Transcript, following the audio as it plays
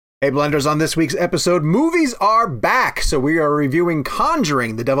Hey Blenders, on this week's episode, movies are back. So we are reviewing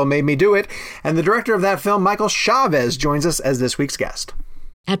Conjuring, The Devil Made Me Do It, and the director of that film, Michael Chavez, joins us as this week's guest.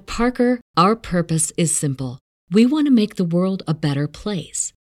 At Parker, our purpose is simple. We want to make the world a better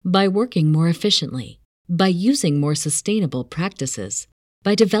place by working more efficiently, by using more sustainable practices,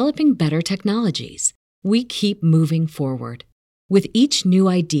 by developing better technologies. We keep moving forward. With each new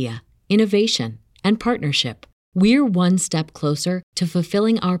idea, innovation, and partnership, we're one step closer to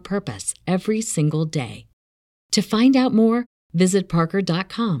fulfilling our purpose every single day. To find out more, visit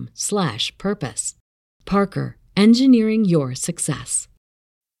parker.com/purpose. Parker, engineering your success.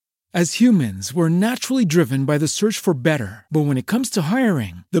 As humans, we're naturally driven by the search for better. But when it comes to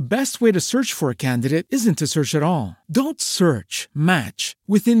hiring, the best way to search for a candidate isn't to search at all. Don't search, match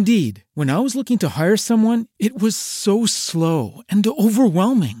with Indeed. When I was looking to hire someone, it was so slow and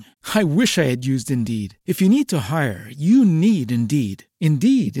overwhelming. I wish I had used Indeed. If you need to hire, you need Indeed.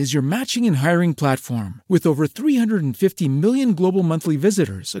 Indeed is your matching and hiring platform with over 350 million global monthly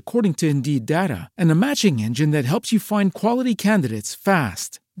visitors, according to Indeed data, and a matching engine that helps you find quality candidates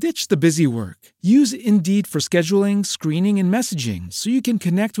fast. Ditch the busy work. Use Indeed for scheduling, screening, and messaging so you can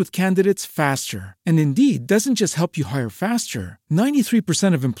connect with candidates faster. And Indeed doesn't just help you hire faster.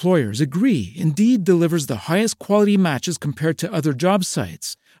 93% of employers agree Indeed delivers the highest quality matches compared to other job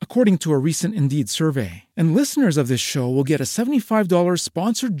sites, according to a recent Indeed survey. And listeners of this show will get a $75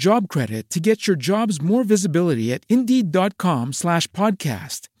 sponsored job credit to get your jobs more visibility at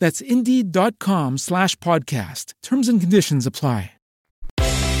Indeed.com/podcast. That's Indeed.com/podcast. Terms and conditions apply.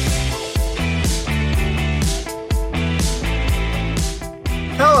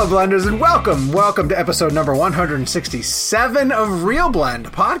 Hello, Blenders, and welcome to episode number 167 of Real Blend, a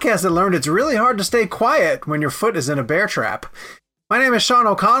podcast that learned it's really hard to stay quiet when your foot is in a bear trap. My name is Sean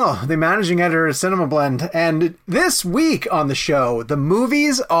O'Connell, the managing editor at Cinema Blend, and this week on the show, the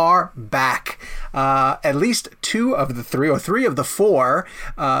movies are back. At least two of the three, or three of the four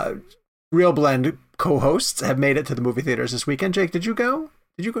Real Blend co-hosts have made it to the movie theaters this weekend. Jake, did you go?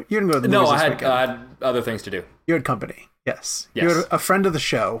 You didn't go to the movies this weekend. No, I had other things to do. You had company. Yes. You had a friend of the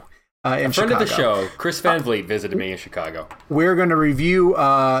show in Chicago. A friend of the show, Chris Van Vliet, visited me in Chicago. We're going to review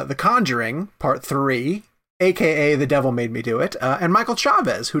The Conjuring, Part 3, a.k.a. The Devil Made Me Do It. And Michael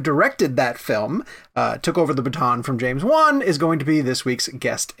Chavez, who directed that film, took over the baton from James Wan, is going to be this week's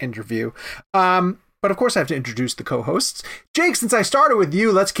guest interview. But of course, I have to introduce the co-hosts. Jake, since I started with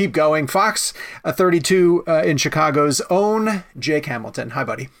you, let's keep going. Fox 32 in Chicago's own Jake Hamilton. Hi,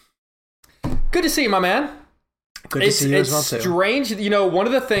 buddy. Good to see you, my man. Good to see you as well, too. It's strange. You know, one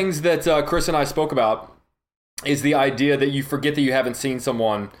of the things that Chris and I spoke about is the idea that you forget that you haven't seen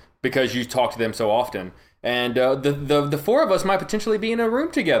someone because you talk to them so often. And the four of us might potentially be in a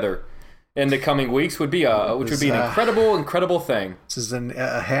room together in the coming weeks, which would be an incredible thing. This is a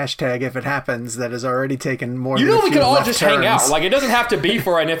hashtag, if it happens, that has already taken more than a we few could all left just turns. hang out. Like, it doesn't have to be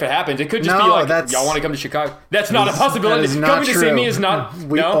for an if it happens. It could just be like, y'all want to come to Chicago? That's not a possibility. That is not Coming true. to see me is not.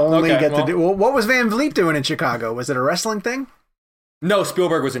 We only get to do. Well, what was Van Vliet doing in Chicago? Was it a wrestling thing? No,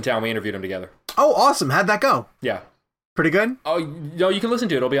 Spielberg was in town. We interviewed him together. Oh, awesome. How'd that go? Yeah. Pretty good? Oh, no, you can listen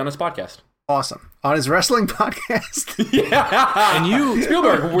to it. It'll be on his podcast. Awesome. On his wrestling podcast? Yeah. And you,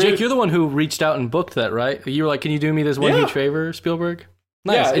 Spielberg, Jake, you're the one who reached out and booked that, right? You were like, can you do me this one huge favor, Spielberg?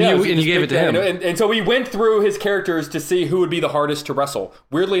 Nice. Yeah, and you gave it to him. And so we went through his characters to see who would be the hardest to wrestle.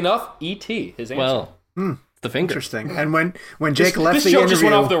 Weirdly enough, E.T., his answer. Well, the finger. Interesting. And when Jake left the interview... This joke interview... just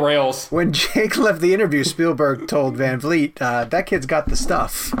went off the rails. When Jake left the interview, Spielberg told Van Vliet, that kid's got the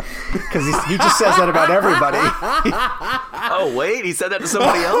stuff. Because he just says that about everybody. Oh, wait, he said that to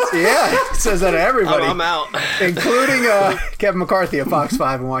somebody else? Yeah, he says that to everybody. I'm out. Including Kevin McCarthy of Fox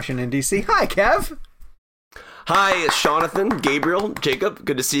 5 in Washington, D.C. Hi, Kev. Hi, it's Jonathan, Gabriel, Jacob.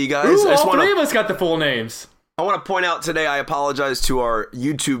 Good to see you guys. Ooh, all three of us got the full names. I want to point out today, I apologize to our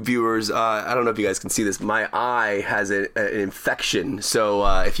YouTube viewers. I don't know if you guys can see this. My eye has an infection. So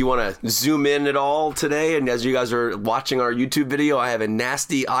if you want to zoom in at all today, and as you guys are watching our YouTube video, I have a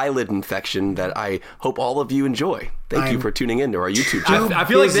nasty eyelid infection that I hope all of you enjoy. Thank you for tuning in to our YouTube channel. I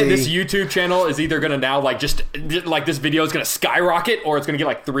feel like this YouTube channel is either going to now just this video is going to skyrocket, or it's going to get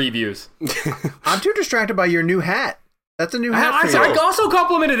like 3 views. I'm too distracted by your new hat. That's a new hat for you. I also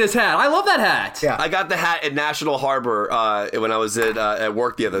complimented his hat. I love that hat. Yeah. I got the hat at National Harbor when I was at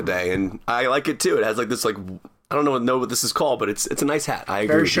work the other day, and I like it too. It has like this I don't know what this is called, but it's a nice hat. I agree.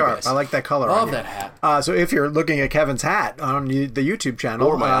 Very with sharp. you guys. I like that color. Love that hat. So if you're looking at Kevin's hat on the YouTube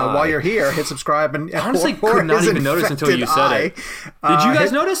channel, while you're here, hit subscribe and honestly could not even notice until you said it. Did you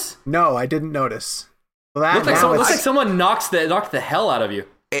guys notice? No, I didn't notice. Well, looks like someone knocked the hell out of you.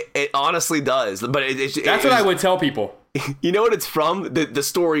 It honestly does, but that's what I would tell people. You know what it's from? The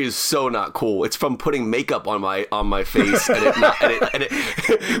story is so not cool. It's from putting makeup on my face, and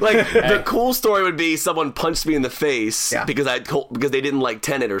the cool story would be someone punched me in the face because they didn't like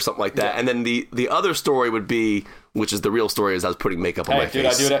Tenet or something like that. And then the other story would be, which is the real story, is I was putting makeup on my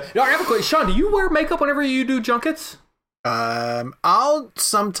face. I do that. No, I have a question. Sean, do you wear makeup whenever you do junkets? I'll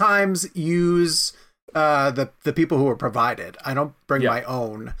sometimes use the people who are provided. I don't bring my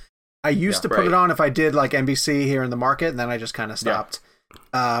own. I used to put it on if I did like NBC here in the market, and then I just kind of stopped.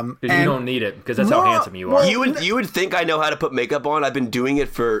 Because you don't need it, because that's how handsome you are. You would think I know how to put makeup on. I've been doing it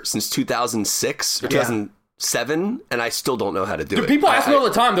since 2006 or 2007, and I still don't know how to do it. People ask me all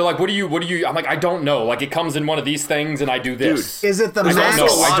the time. They're like, "What do you?" I'm like, "I don't know. Like, it comes in one of these things, and I do this." Dude, is it the Max? I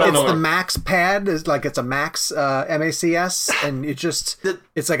don't know. It's the Max pad. It's a Max MACS, and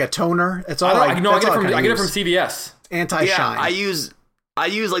it's like a toner. It's all I get it from CVS. Anti-shine. I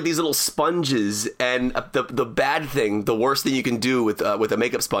use like these little sponges, and the bad thing, the worst thing you can do with a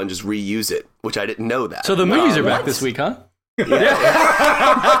makeup sponge is reuse it, which I didn't know that. So the movies are back this week, huh? Yeah.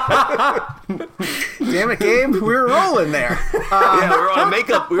 Damn it, Gabe, we were rolling there. We were on a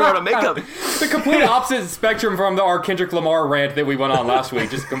makeup. The complete opposite spectrum from our Kendrick Lamar rant that we went on last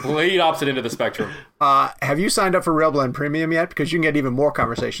week. Just complete opposite end of the spectrum. Have you signed up for Real Blend Premium yet? Because you can get even more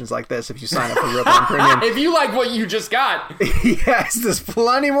conversations like this if you sign up for Real Blend Premium. If you like what you just got. Yes, there's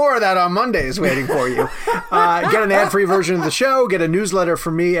plenty more of that on Mondays waiting for you. Get an ad-free version of the show, get a newsletter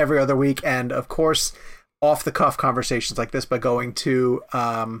from me every other week, and of course, off-the-cuff conversations like this by going to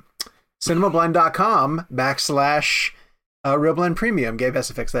cinemablend.com/Real Blend Premium. Gabe has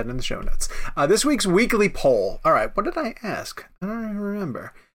to fix that in the show notes. This week's weekly poll. All right, what did I ask? I don't even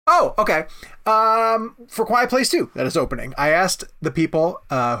remember. Oh, okay. For Quiet Place 2, that is opening. I asked the people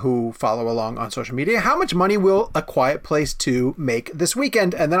who follow along on social media, how much money will A Quiet Place 2 make this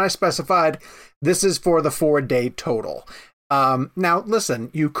weekend? And then I specified this is for the 4-day total. Now, listen,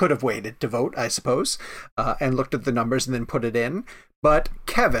 you could have waited to vote, I suppose, and looked at the numbers and then put it in. But,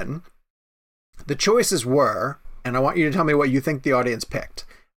 Kevin, the choices were, and I want you to tell me what you think the audience picked,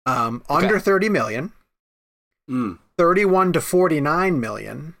 under 30 million, 31 to 49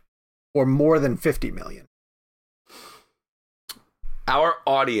 million, or more than 50 million. Our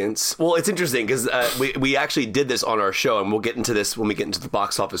audience, well, it's interesting because we actually did this on our show, and we'll get into this when we get into the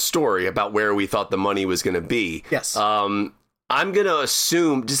box office story about where we thought the money was going to be. Yes. I'm going to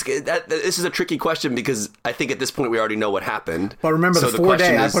assume that this is a tricky question because I think at this point we already know what happened. But remember, the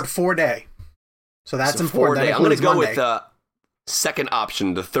 4-day, I put 4-day. So that's important. I'm going to go with the second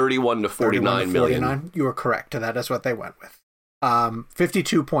option, the 31 to 49 million. You were correct. That is what they went with.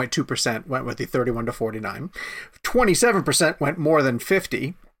 52.2% went with the 31 to 49. 27% went more than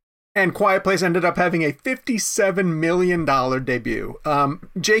 50. And Quiet Place ended up having a $57 million debut.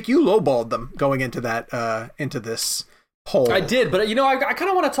 Jake, you lowballed them going into that into this poll. I did, but I kind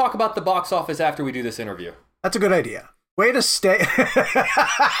of want to talk about the box office after we do this interview. That's a good idea. Way to stay.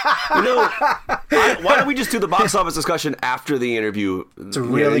 Why don't we just do the box office discussion after the interview? It's a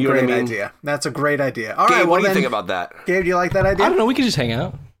really great idea. That's a great idea. All Gabe, right, what do you think about that? Gabe, do you like that idea? I don't know. We could just hang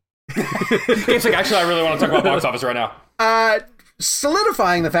out. Gabe's like, actually, I really want to talk about box office right now.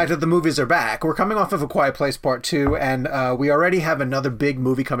 Solidifying the fact that the movies are back. We're coming off of A Quiet Place Part 2, and we already have another big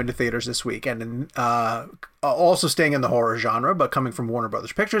movie coming to theaters this week, and also staying in the horror genre, but coming from Warner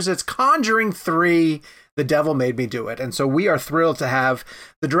Brothers Pictures. It's Conjuring 3, The Devil Made Me Do It. And so we are thrilled to have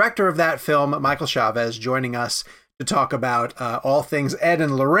the director of that film, Michael Chavez, joining us to talk about all things Ed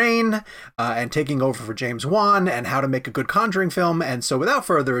and Lorraine and taking over for James Wan and how to make a good Conjuring film. And so without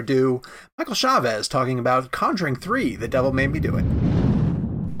further ado, Michael Chavez talking about Conjuring 3, The Devil Made Me Do It.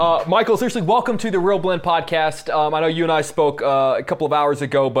 Michael, seriously, welcome to the Real Blend podcast. I know you and I spoke a couple of hours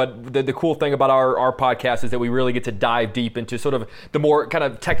ago, but the cool thing about our podcast is that we really get to dive deep into sort of the more kind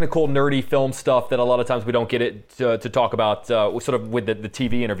of technical, nerdy film stuff that a lot of times we don't get it to talk about sort of with the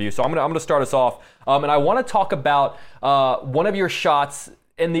TV interview. So I'm gonna start us off, and I want to talk about one of your shots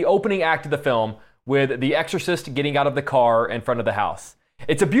in the opening act of the film with the exorcist getting out of the car in front of the house.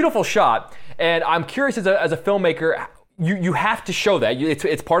 It's a beautiful shot, and I'm curious as a filmmaker. You have to show that.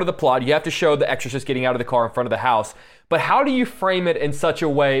 It's part of the plot. You have to show the exorcist getting out of the car in front of the house. But how do you frame it in such a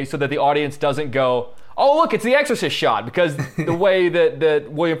way so that the audience doesn't go, oh, look, it's the exorcist shot? Because the way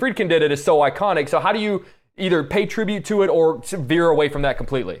that William Friedkin did it is so iconic. So how do you either pay tribute to it or veer away from that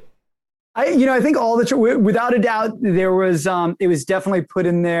completely? I think without a doubt, there was it was definitely put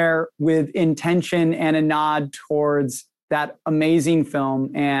in there with intention and a nod towards that amazing film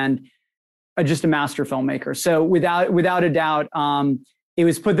and just a master filmmaker. So without a doubt, it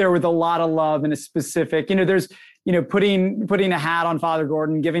was put there with a lot of love and a specific, there's putting a hat on Father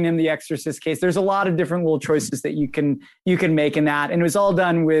Gordon, giving him the Exorcist case. There's a lot of different little choices that you can make in that. And it was all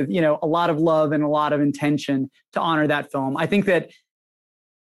done with, a lot of love and a lot of intention to honor that film. I think that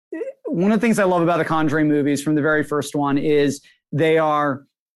one of the things I love about the Conjuring movies from the very first one is they are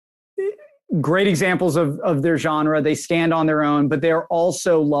great examples of their genre. They stand on their own, but they're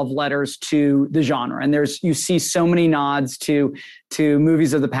also love letters to the genre. And you see so many nods to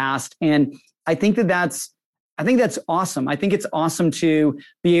movies of the past. And I think that's awesome. I think it's awesome to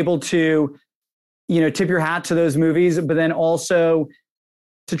be able to, tip your hat to those movies, but then also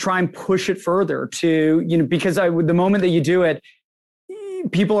to try and push it further because the moment that you do it,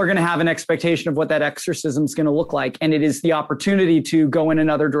 people are going to have an expectation of what that exorcism is going to look like. And it is the opportunity to go in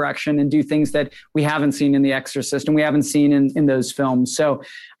another direction and do things that we haven't seen in The Exorcist and we haven't seen in those films. So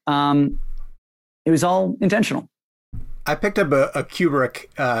it was all intentional. I picked up a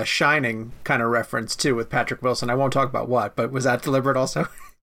Kubrick Shining kind of reference too with Patrick Wilson. I won't talk about what, but was that deliberate also?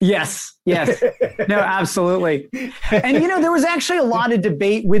 Yes. No, absolutely. And, there was actually a lot of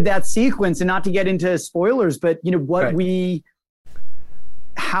debate with that sequence, and not to get into spoilers, but, right.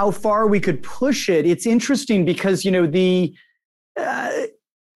 How far we could push it. It's interesting because,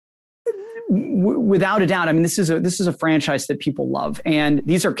 without a doubt, I mean, this is a franchise that people love, and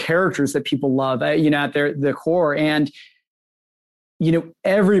these are characters that people love, at their core. And,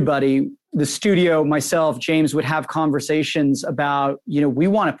 everybody, the studio, myself, James, would have conversations about, we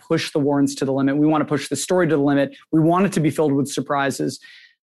want to push the Warrens to the limit. We want to push the story to the limit. We want it to be filled with surprises,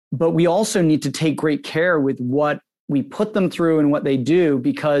 but we also need to take great care with what we put them through and what they do,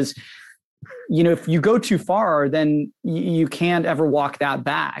 because, if you go too far, then you can't ever walk that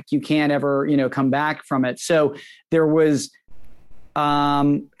back. You can't ever, come back from it. So there was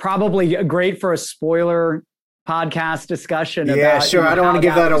probably great for a spoiler podcast discussion. Yeah, about, sure. I don't want to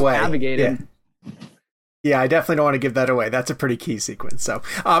give that away. Navigating. Yeah, I definitely don't want to give that away. That's a pretty key sequence. So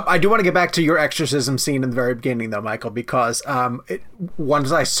I do want to get back to your exorcism scene in the very beginning, though, Michael, because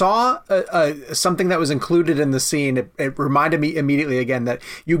once I saw something that was included in the scene, it reminded me immediately again that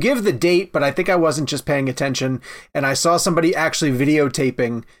you give the date, but I think I wasn't just paying attention. And I saw somebody actually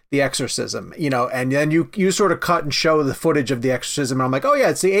videotaping the exorcism, and then you sort of cut and show the footage of the exorcism. And I'm like, oh, yeah,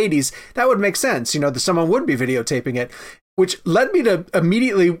 it's the 80s. That would make sense. Someone would be videotaping it, which led me to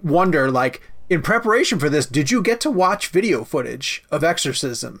immediately wonder, like, in preparation for this, did you get to watch video footage of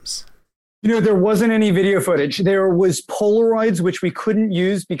exorcisms? There wasn't any video footage. There was Polaroids, which we couldn't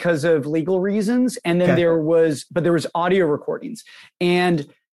use because of legal reasons. And then there was audio recordings. And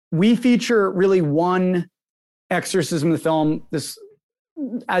we feature really one exorcism in the film. This,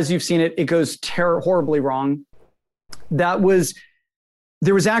 as you've seen it, it goes horribly wrong.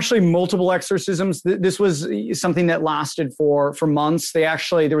 There was actually multiple exorcisms. This was something that lasted for months. There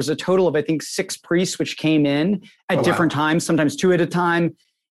was a total of, I think, 6 priests which came in at different times, sometimes 2 at a time.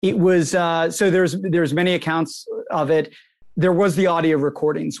 It was, so there's many accounts of it. There was the audio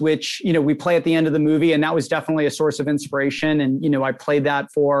recordings, which, we play at the end of the movie, and that was definitely a source of inspiration. And, I played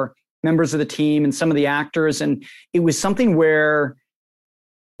that for members of the team and some of the actors. And it was something where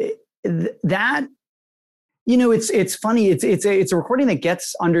it's funny. It's a recording that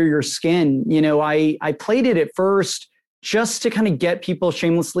gets under your skin. I played it at first just to kind of get people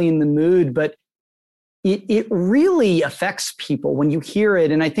shamelessly in the mood, but it really affects people when you hear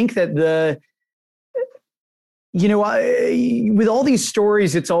it. And I think that with all these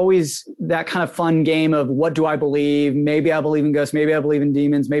stories, it's always that kind of fun game of what do I believe? Maybe I believe in ghosts, maybe I believe in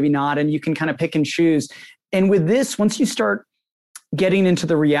demons, maybe not. And you can kind of pick and choose. And with this, once you start getting into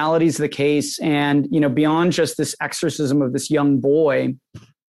the realities of the case and, beyond just this exorcism of this young boy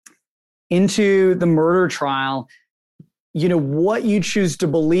into the murder trial, what you choose to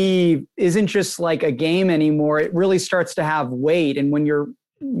believe isn't just like a game anymore. It really starts to have weight. And when you're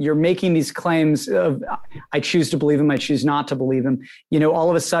making these claims of, I choose to believe him, I choose not to believe him, all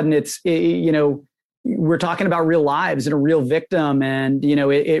of a sudden we're talking about real lives and a real victim. And,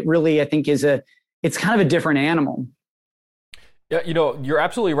 it really, I think it's kind of a different animal. Yeah, you're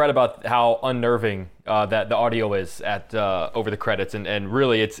absolutely right about how unnerving that the audio is at over the credits, and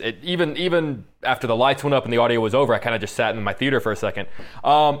really, even after the lights went up and the audio was over, I kind of just sat in my theater for a second.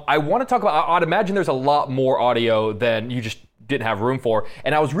 I want to talk about. I'd imagine there's a lot more audio than you just didn't have room for,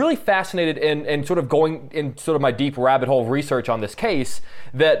 and I was really fascinated in sort of going in sort of my deep rabbit hole research on this case,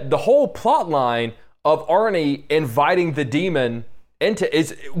 that the whole plot line of Arnie inviting the demon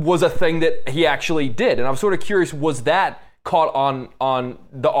was a thing that he actually did, and I was sort of curious, was that caught on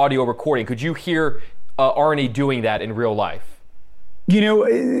the audio recording? Could you hear Arnie doing that in real life?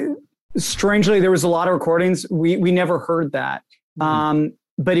 Strangely, there was a lot of recordings. We never heard that.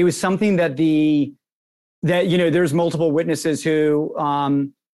 But it was something that the that, there's multiple witnesses who,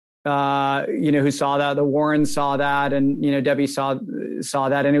 who saw that. The Warrens saw that, and, Debbie saw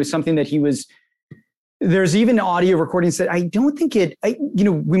that. And it was something that there's even audio recordings that I don't think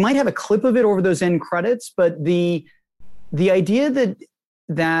we might have a clip of it over those end credits, but the idea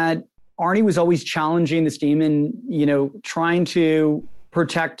that Arnie was always challenging this demon, trying to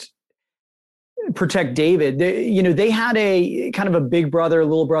protect David. They had a kind of a big brother,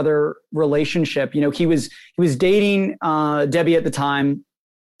 little brother relationship. He was dating Debbie at the time.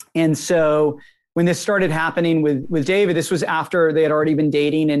 And so when this started happening with David, this was after they had already been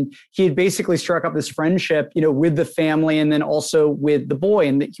dating, and he had basically struck up this friendship, with the family and then also with the boy,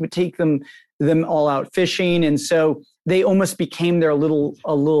 and that he would take them all out fishing. And so they almost became a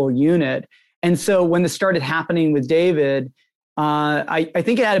little unit. And so when this started happening with David, I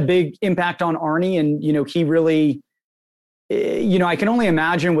think it had a big impact on Arnie, and, he really, I can only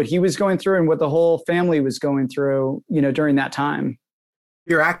imagine what he was going through and what the whole family was going through, during that time.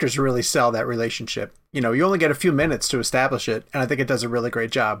 Your actors really sell that relationship. You only get a few minutes to establish it, and I think it does a really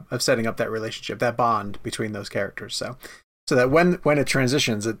great job of setting up that relationship, that bond between those characters. So that when it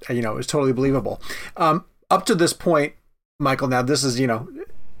transitions, it is totally believable. Up to this point, Michael, now this is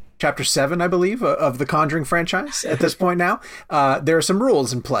Chapter 7, I believe, of the Conjuring franchise at this point now. There are some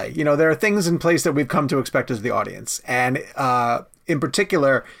rules in play. There are things in place that we've come to expect as the audience. And in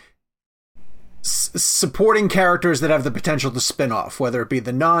particular, supporting characters that have the potential to spin off, whether it be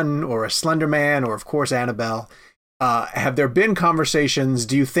the Nun or a Slender Man or, of course, Annabelle. Have there been conversations?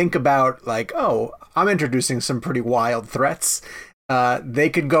 Do you think about I'm introducing some pretty wild threats? They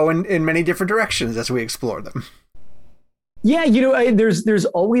could go in many different directions as we explore them. Yeah, there's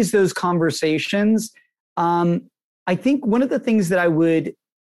always those conversations. I think one of the things that I would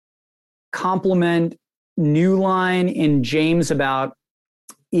compliment New Line and James about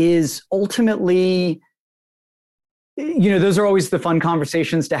is ultimately, those are always the fun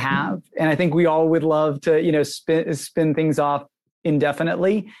conversations to have. And I think we all would love to, spin things off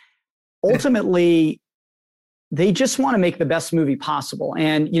indefinitely. Ultimately, they just want to make the best movie possible.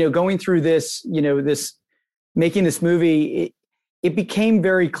 And, going through this, making this movie, it became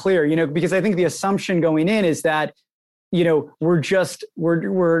very clear, because I think the assumption going in is that,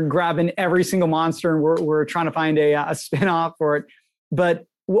 we're grabbing every single monster and we're trying to find a spin-off for it. But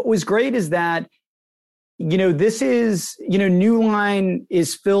what was great is that, this is, New Line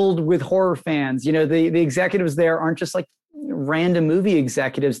is filled with horror fans. The executives there aren't just like random movie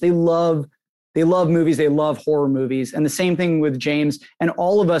executives. They love movies. They love horror movies. And the same thing with James. And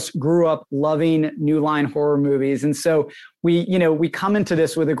all of us grew up loving New Line horror movies. And so we come into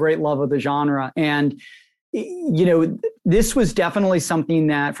this with a great love of the genre. And, this was definitely something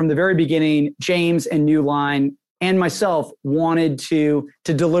that from the very beginning, James and New Line and myself wanted to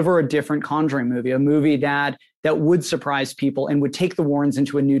deliver a different Conjuring movie, a movie that would surprise people and would take the Warrens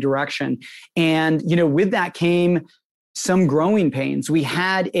into a new direction. And, with that came some growing pains. We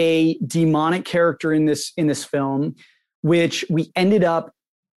had a demonic character in this film, which we ended up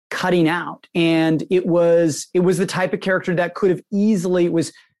cutting out. And it was the type of character that could have easily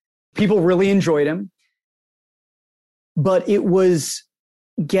people really enjoyed him, but it was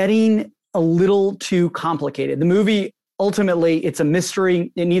getting a little too complicated. The movie, ultimately, it's a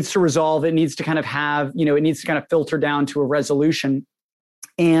mystery. It needs to resolve. It needs to kind of have, it needs to kind of filter down to a resolution.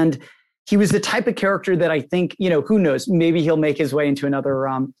 And he was the type of character that I think, who knows, maybe he'll make his way into another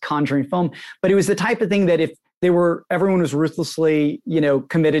Conjuring film. But it was the type of thing that if everyone was ruthlessly,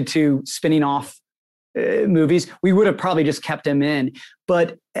 committed to spinning off movies, we would have probably just kept him in.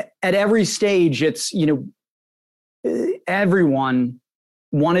 But at every stage, it's, everyone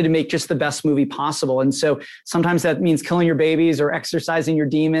wanted to make just the best movie possible. And so sometimes that means killing your babies or exorcising your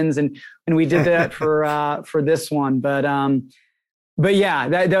demons. And we did that for this one. But yeah,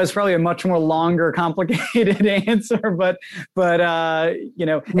 that was probably a much more longer, complicated answer. But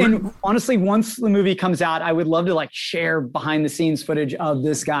and honestly, once the movie comes out, I would love to share behind the scenes footage of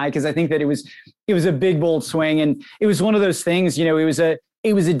this guy, because I think that it was a big, bold swing, and it was one of those things.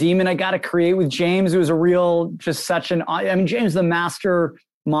 It was a demon I got to create with James. It was a real, just such James, the master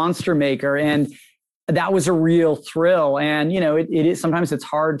monster maker, and that was a real thrill. And it is, sometimes it's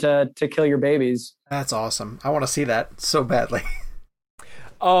hard to kill your babies. That's awesome. I want to see that so badly.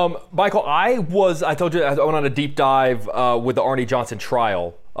 Michael, I told you I went on a deep dive with the Arnie Johnson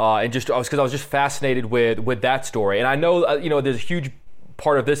trial, and because I was just fascinated with that story. And I know there's a huge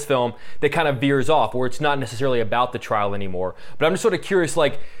part of this film that kind of veers off, where it's not necessarily about the trial anymore. But I'm just sort of curious,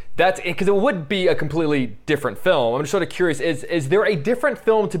 that's because it would be a completely different film. I'm just sort of curious: is there a different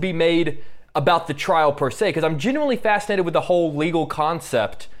film to be made about the trial per se? Because I'm genuinely fascinated with the whole legal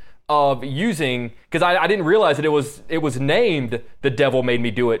concept of using, because I didn't realize that it was named The Devil Made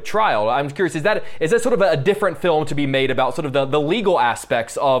Me Do It trial. I'm curious, is that sort of a different film to be made about sort of the legal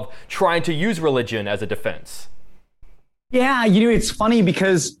aspects of trying to use religion as a defense? Yeah, it's funny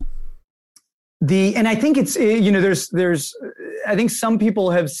because and I think it's, there's I think some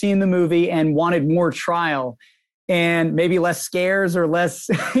people have seen the movie and wanted more trial and maybe less scares or less,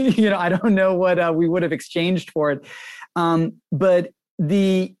 I don't know what we would have exchanged for it. But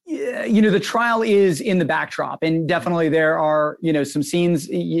the trial is in the backdrop, and definitely there are, some scenes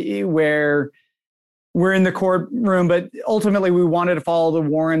where we're in the courtroom, but ultimately we wanted to follow the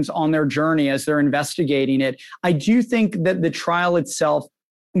Warrens on their journey as they're investigating it. I do think that the trial itself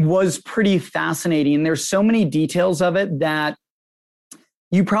was pretty fascinating. There's so many details of it that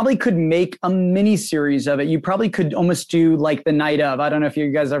you probably could make a mini series of it. You probably could almost do like The Night Of. I don't know if you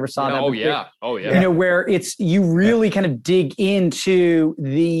guys ever saw that. Oh yeah. Where you really kind of dig into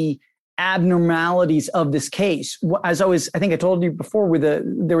the abnormalities of this case. I think I told you before, there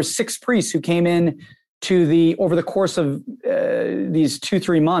were 6 priests who came in over the course of these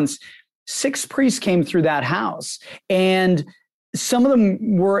 2-3 months. 6 priests came through that house, and some of them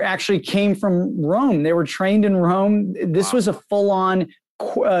came from Rome. They were trained in Rome. This was a full-on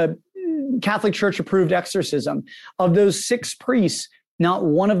Catholic Church approved exorcism. Of those 6 priests, not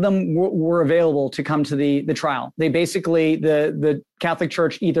one of them were available to come to the trial. They basically, the Catholic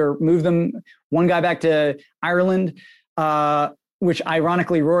Church either moved them, one guy back to Ireland, which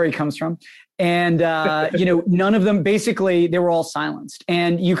ironically Rory comes from. And, none of them, basically, they were all silenced.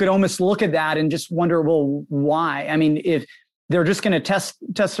 And you could almost look at that and just wonder, well, why? I mean, if they're just going to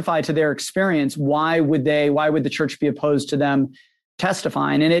testify to their experience, why would the church be opposed to them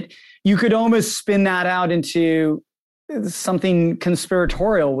testifying? And you could almost spin that out into something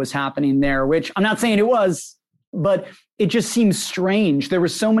conspiratorial was happening there, which I'm not saying it was, but it just seems strange. There were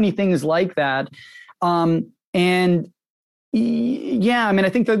so many things like that. And yeah, I mean, I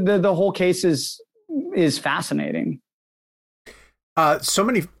think the whole case is fascinating. So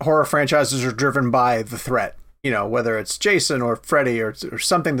many horror franchises are driven by the threat, whether it's Jason or Freddy or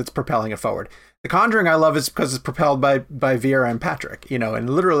something that's propelling it forward. The Conjuring I love is because it's propelled by Vera and Patrick, and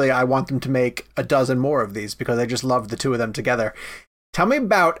literally I want them to make a dozen more of these because I just love the two of them together. Tell me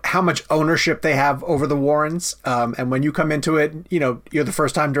about how much ownership they have over the Warrens. And when you come into it, you're the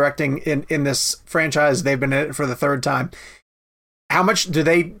first time directing in this franchise. They've been in it for the 3rd time. How much do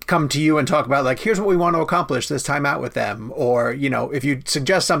they come to you and talk about, like, here's what we want to accomplish this time out with them? Or, if you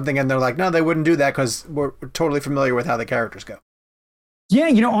suggest something and they're like, no, they wouldn't do that because we're totally familiar with how the characters go. Yeah,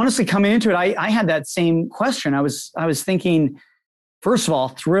 honestly, coming into it, I had that same question. I was thinking, first of all,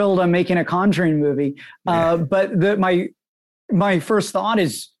 thrilled I'm making a Conjuring movie. But my first thought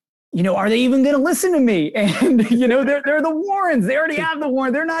is, are they even going to listen to me? And, they're the Warrens. They already have the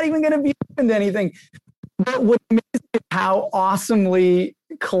Warrens. They're not even going to be open to anything. But what amazing is how awesomely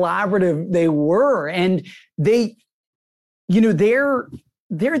collaborative they were. And they're there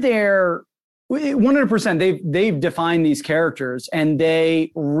 100%. They've defined these characters, and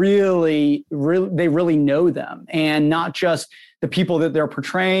they really know them, and not just the people that they're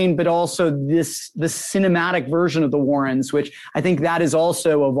portraying, but also the cinematic version of the Warrens, which I think that is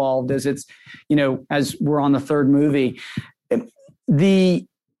also evolved as it's, as we're on the 3rd movie.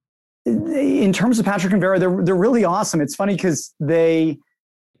 In terms of Patrick and Vera, they're really awesome. It's funny because they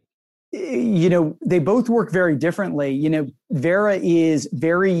both work very differently. Vera is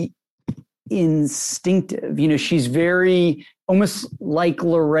very instinctive. She's very almost like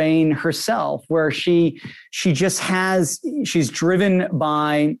Lorraine herself, where she's driven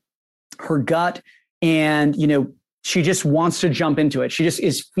by her gut, and she just wants to jump into it. She just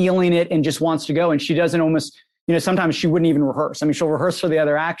is feeling it and just wants to go, and she doesn't almost. Sometimes she wouldn't even rehearse. I mean, she'll rehearse for the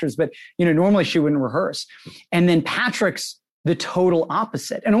other actors, but, normally she wouldn't rehearse. And then Patrick's the total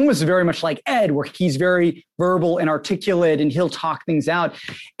opposite, and almost very much like Ed, where he's very verbal and articulate, and he'll talk things out.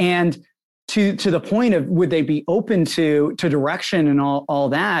 And to the point of, would they be open to direction and all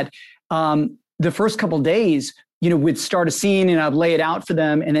that? The first couple of days, we'd start a scene and I'd lay it out for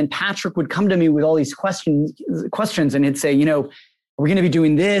them. And then Patrick would come to me with all these questions, and he'd say, are we going to be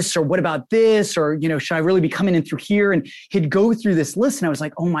doing this, or what about this, or should I really be coming in through here? And he'd go through this list, and I was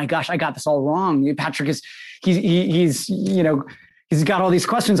like, oh my gosh, I got this all wrong. Patrick he's got all these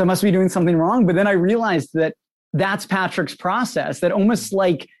questions. I must be doing something wrong. But then I realized that that's Patrick's process. That almost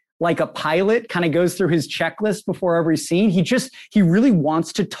like a pilot kind of goes through his checklist before every scene. He really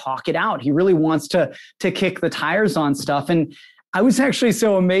wants to talk it out. He really wants to kick the tires on stuff. And I was actually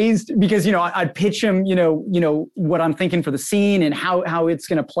so amazed because, I'd pitch him, what I'm thinking for the scene and how it's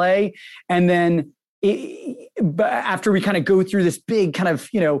going to play. And then but after we kind of go through this big kind of,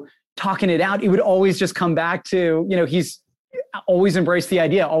 talking it out, it would always just come back to, he's always embraced the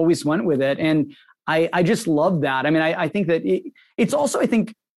idea, always went with it. And I just love that. I mean, I think that it's also, I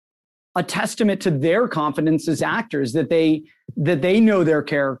think, a testament to their confidence as actors, that they know their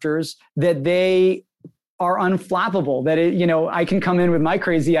characters, that they are unflappable, that I can come in with my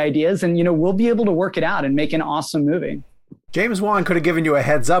crazy ideas and, we'll be able to work it out and make an awesome movie. James Wan could have given you a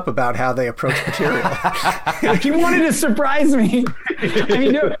heads up about how they approach material. He wanted to surprise me. I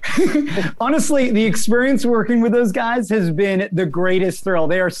mean, honestly, the experience working with those guys has been the greatest thrill.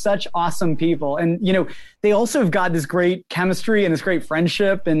 They are such awesome people. And, they also have got this great chemistry and this great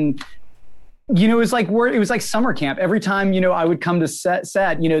friendship. And, it was like summer camp. Every time, I would come to set,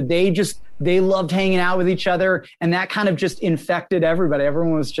 they loved hanging out with each other. And that kind of just infected everybody.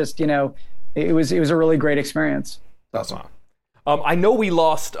 Everyone was just, it was a really great experience. That's awesome. I know we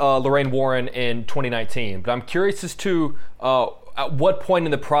lost Lorraine Warren in 2019, but I'm curious as to at what point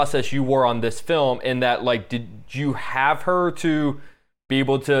in the process you were on this film, and that, like, did you have her to be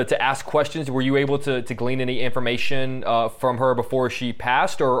able to ask questions? Were you able to glean any information from her before she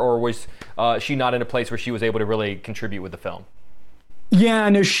passed, or was she not in a place where she was able to really contribute with the film? Yeah,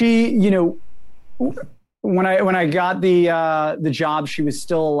 no, she, when I got the job, she was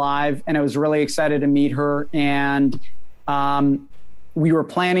still alive, and I was really excited to meet her. And we were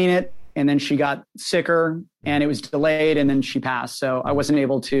planning it, and then she got sicker, and it was delayed, and then she passed. So I wasn't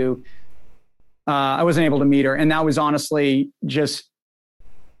able to meet her, and that was honestly just,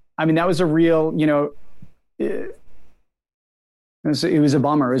 I mean, that was a real, it was a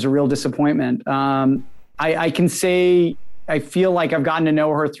bummer. It was a real disappointment. I can say, I feel like I've gotten to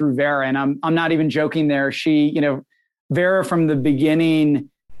know her through Vera, and I'm not even joking there. She, Vera from the beginning,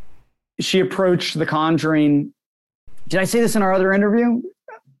 she approached The Conjuring. Did I say this in our other interview?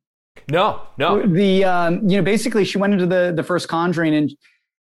 No. Basically she went into the first Conjuring, and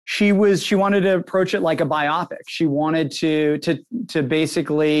she wanted to approach it like a biopic. She wanted to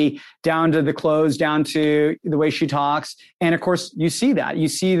basically, down to the clothes, down to the way she talks. And of course you see that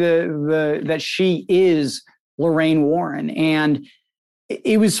that she is Lorraine Warren. And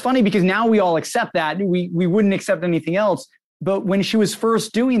it was funny because now we all accept that. We wouldn't accept anything else. But when she was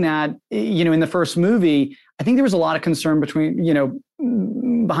first doing that, in the first movie, I think there was a lot of concern between,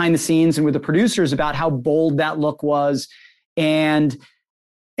 behind the scenes and with the producers about how bold that look was. And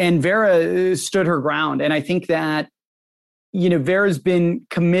Vera stood her ground. And I think that, Vera's been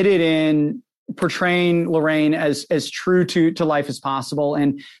committed in portraying Lorraine as true to life as possible.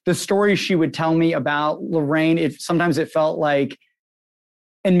 And the stories she would tell me about Lorraine, sometimes it felt like,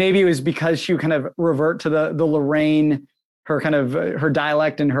 and maybe it was because she would kind of revert to the Lorraine, her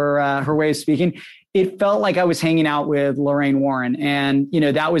dialect and her way of speaking. It felt like I was hanging out with Lorraine Warren, and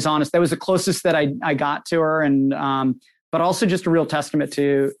that was honest. That was the closest that I got to her, and but also just a real testament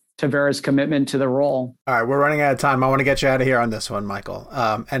to Vera's commitment to the role. All right, we're running out of time. I want to get you out of here on this one, Michael.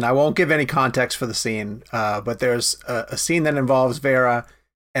 And I won't give any context for the scene, but there's a scene that involves Vera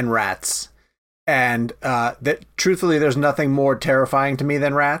and rats, and that truthfully, there's nothing more terrifying to me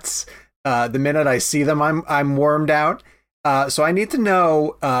than rats. The minute I see them, I'm wormed out. So I need to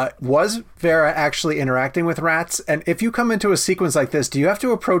know, was Vera actually interacting with rats? And if you come into a sequence like this, do you have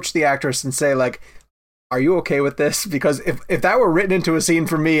to approach the actress and say, like, are you okay with this? Because if that were written into a scene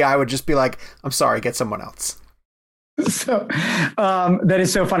for me, I would just be like, I'm sorry, get someone else. So that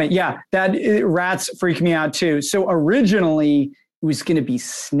is so funny. Yeah, rats freak me out too. So originally it was going to be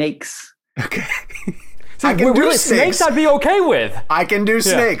snakes. Okay. I can do snakes. I'd be okay with. I can do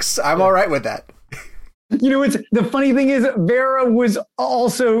snakes. I'm all right with that. It's the funny thing is Vera was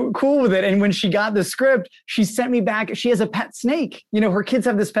also cool with it. And when she got the script, she sent me back. She has a pet snake. Her kids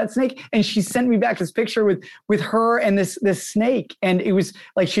have this pet snake, and she sent me back this picture with her and this snake. And it was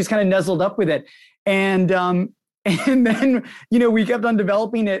like, she's kind of nuzzled up with it. And then, we kept on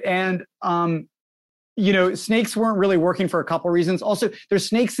developing it, and, snakes weren't really working for a couple of reasons. Also, there's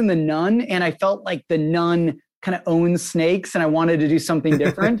snakes in The Nun, and I felt like The Nun kind of owns snakes, and I wanted to do something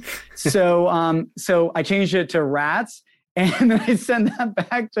different. So I changed it to rats, and then I sent that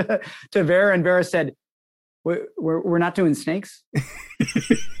back to Vera, and Vera said, we're not doing snakes?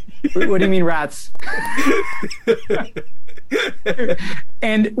 What do you mean rats?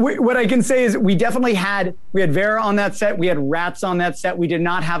 And what I can say is we had Vera on that set. We had rats on that set. We did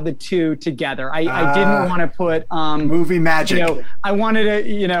not have the two together. I didn't want to put movie magic. I wanted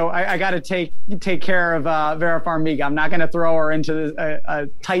to, I got to take care of Vera Farmiga. I'm not going to throw her into a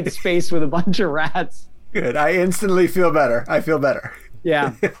tight space with a bunch of rats. Good. I instantly feel better. I feel better.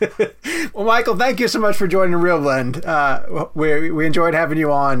 Yeah. Well, Michael, thank you so much for joining Real Blend. We enjoyed having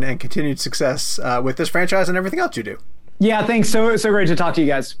you on, and continued success with this franchise and everything else you do. Yeah, thanks. So great to talk to you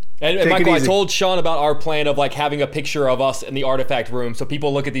guys. And Michael, I told Sean about our plan of like having a picture of us in the artifact room, so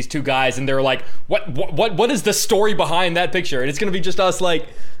people look at these two guys and they're like, "What is the story behind that picture?" And it's gonna be just us, like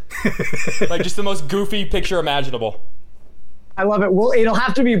just the most goofy picture imaginable. I love it. Well, it'll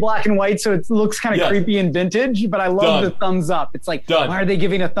have to be black and white, so it looks kind of creepy and vintage. But I love the thumbs up. It's like, why are they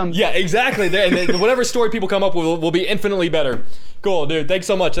giving a thumbs? Yeah, exactly. And whatever story people come up with will be infinitely better. Cool, dude. Thanks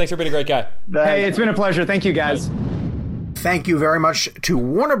so much. Thanks for being a great guy. Hey, it's been a pleasure. Thank you, guys. Thank you very much to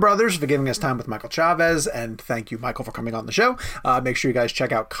Warner Brothers for giving us time with Michael Chavez, and thank you, Michael, for coming on the show. Make sure you guys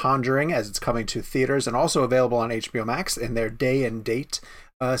check out Conjuring as it's coming to theaters and also available on HBO Max in their day and date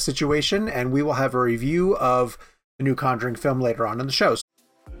situation, and we will have a review of the new Conjuring film later on in the show.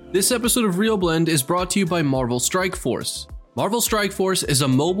 This episode of Real Blend is brought to you by Marvel Strike Force. Marvel Strike Force is a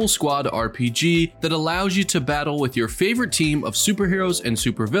mobile squad RPG that allows you to battle with your favorite team of superheroes and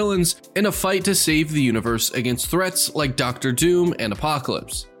supervillains in a fight to save the universe against threats like Doctor Doom and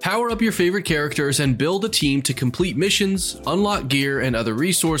Apocalypse. Power up your favorite characters and build a team to complete missions, unlock gear and other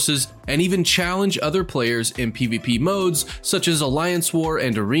resources, and even challenge other players in PvP modes such as Alliance War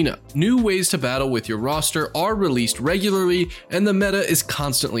and Arena. New ways to battle with your roster are released regularly, and the meta is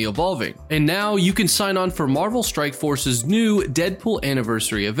constantly evolving. And now you can sign on for Marvel Strike Force's new Deadpool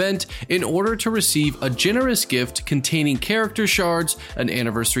Anniversary event in order to receive a generous gift containing character shards, an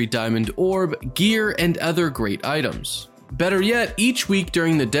Anniversary Diamond Orb, gear, and other great items. Better yet, each week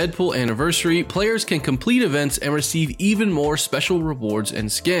during the Deadpool Anniversary, players can complete events and receive even more special rewards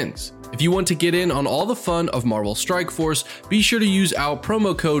and skins. If you want to get in on all the fun of Marvel Strike Force, be sure to use our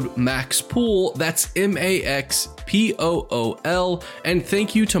promo code MAXPOOL, that's MAXPOOL, and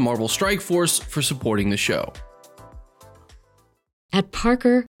thank you to Marvel Strike Force for supporting the show. At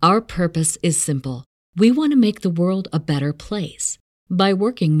Parker, our purpose is simple. We want to make the world a better place by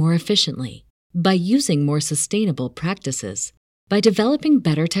working more efficiently, by using more sustainable practices, by developing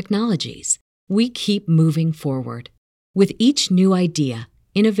better technologies. We keep moving forward. With each new idea,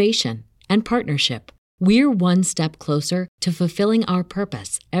 innovation, and partnership, we're one step closer to fulfilling our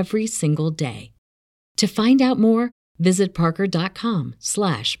purpose every single day. To find out more, visit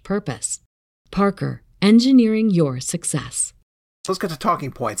parker.com/purpose. Parker, engineering your success. So let's get to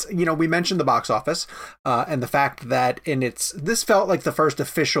talking points. You know, we mentioned the box office and the fact that this felt like the first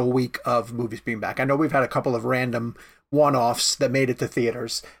official week of movies being back. I know we've had a couple of random one-offs that made it to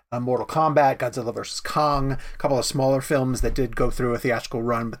theaters. Mortal Kombat, Godzilla vs. Kong, a couple of smaller films that did go through a theatrical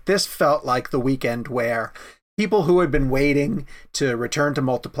run. But this felt like the weekend where people who had been waiting to return to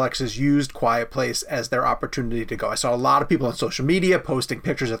multiplexes used Quiet Place as their opportunity to go. I saw a lot of people on social media posting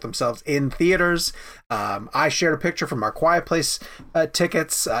pictures of themselves in theaters. I shared a picture from our Quiet Place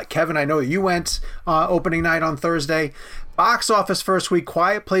tickets. Kevin, I know you went opening night on Thursday. Box office first week,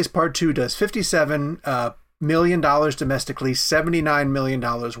 Quiet Place Part 2 does $57 million domestically, $79 million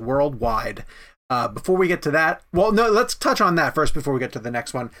worldwide. Before we get to that, well, no, let's touch on that first before we get to the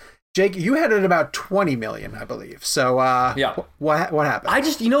next one. Jake, you had it about 20 million, I believe. So, yeah. What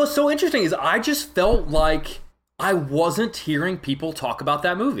happened? What's so interesting is I just felt like I wasn't hearing people talk about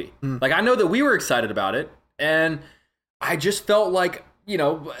that movie. Like, I know that we were excited about it, and I just felt like, you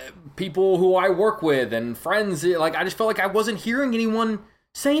know, people who I work with and friends, like, I just felt like I wasn't hearing anyone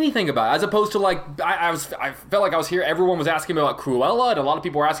say anything about it, as opposed to like I felt like I was here. Everyone was asking me about Cruella, and a lot of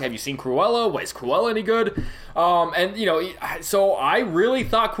people were asking, "Have you seen Cruella? What, is Cruella any good?" And you know, so I really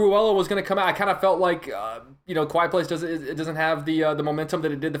thought Cruella was going to come out. I kind of felt like you know, Quiet Place doesn't have the momentum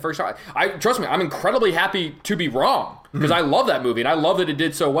that it did the first shot. Trust me, I'm incredibly happy to be wrong because I love that movie and I love that it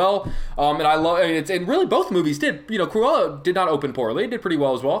did so well. And I love and really both movies did. You know, Cruella did not open poorly; it did pretty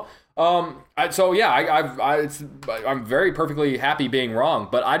well as well. I'm very perfectly happy being wrong,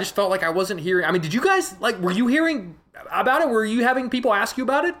 but I just felt like I wasn't hearing. I mean, did you guys were you hearing about it? Were you having people ask you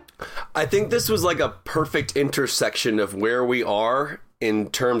about it? I think this was like a perfect intersection of where we are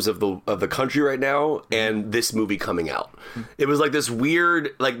in terms of the country right now and this movie coming out. It was like this weird,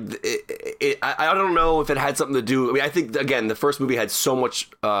 like, I don't know if it had something to do. I mean, I think, again, the first movie had so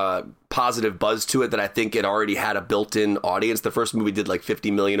much positive buzz to it that I think it already had a built-in audience. The first movie did like 50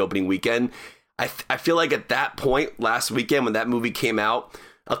 million opening weekend. I feel like at that point last weekend when that movie came out,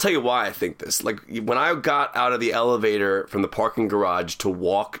 I'll tell you why I think this. Like, when I got out of the elevator from the parking garage to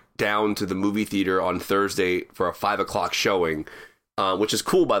walk down to the movie theater on Thursday for a 5 o'clock showing, which is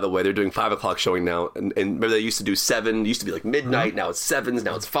cool, by the way. They're doing 5 o'clock showing now. And remember, they used to do 7, used to be like midnight. Now it's 7s,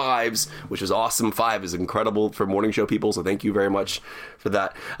 now it's 5s, which is awesome. 5 is incredible for morning show people, so thank you very much for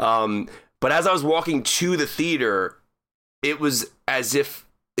that. But as I was walking to the theater, it was as if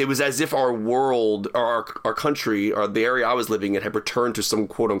it was as if our world, or our country, or the area I was living in had returned to some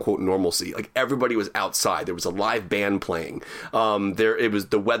quote unquote normalcy. Like everybody was outside. There was a live band playing.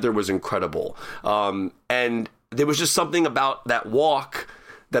 The weather was incredible. And there was just something about that walk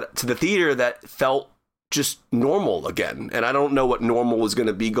to the theater that felt just normal again. And I don't know what normal is going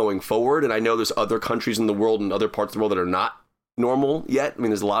to be going forward. And I know there's other countries in the world and other parts of the world that are not normal yet. I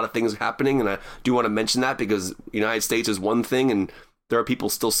mean, there's a lot of things happening, and I do want to mention that because the United States is one thing and there are people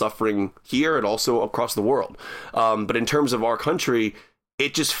still suffering here and also across the world. But in terms of our country,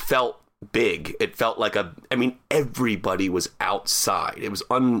 it just felt big. It felt like everybody was outside. It was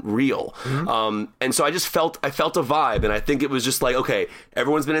unreal. And so I felt a vibe, and I think it was just like, okay,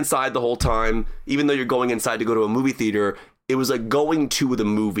 everyone's been inside the whole time. Even though you're going inside to go to a movie theater, it was like going to the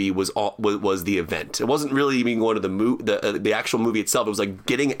movie was the event. It wasn't really even going to the actual movie itself. It was like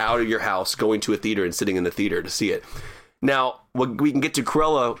getting out of your house, going to a theater, and sitting in the theater to see it. Now, we can get to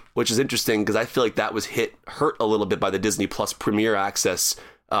Cruella, which is interesting because I feel like that was hurt a little bit by the Disney Plus Premier Access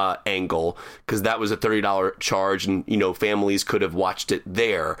angle, because that was a $30 charge, and families could have watched it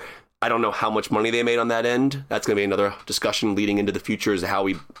there. I don't know how much money they made on that end. That's going to be another discussion leading into the future, is how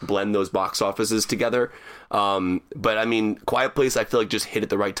we blend those box offices together. But I mean, Quiet Place, I feel like just hit at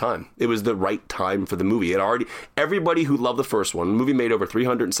the right time. It was the right time for the movie. Everybody who loved the first one, the movie made over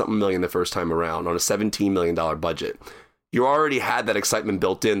 300 and something million the first time around on a $17 million budget. You already had that excitement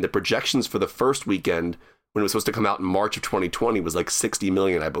built in. The projections for the first weekend, when it was supposed to come out in March of 2020, was like 60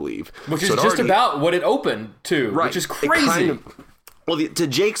 million, I believe. Which is just about what it opened to, right, which is crazy. To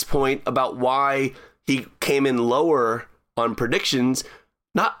Jake's point about why he came in lower on predictions,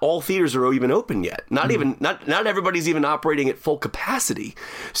 not all theaters are even open yet. Not everybody's even operating at full capacity.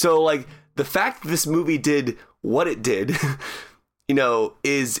 So like the fact that this movie did what it did,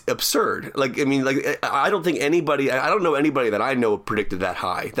 is absurd. Like, I mean, like, I don't know anybody that I know predicted that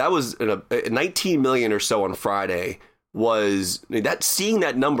high. That was 19 million or so on Friday. Seeing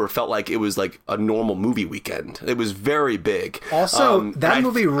that number felt like it was like a normal movie weekend. It was very big. Also, that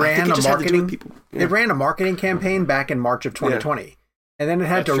movie ran a marketing. It ran a marketing campaign back in March of 2020, and then it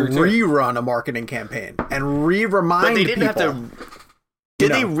had to rerun a marketing campaign and remind people. But they didn't have to.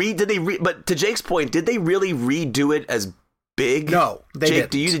 But to Jake's point, did they really redo it as big? No, they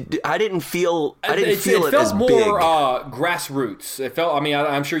didn't. I didn't feel it as big. It felt more grassroots. It felt. I mean,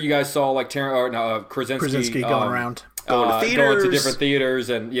 I'm sure you guys saw like Krasinski going around. Going to different theaters,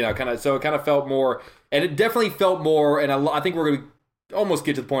 and so it kind of felt more, and it definitely felt more. And I think we're going to almost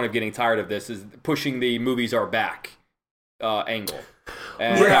get to the point of getting tired of this, is pushing the movies are back angle.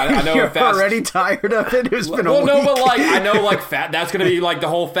 And I know you're already tired of it. It's been a week. No, but I know that's going to be like the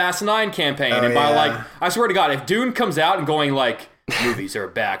whole Fast 9 campaign, and I swear to God, if Dune comes out and going like, movies are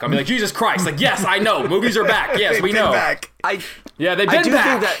back, I'll be like, Jesus Christ, like, yes, I know, movies are back. Yes, we know. Back. They've been back. Think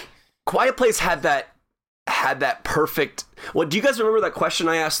that Quiet Place had that perfect. Well, do you guys remember that question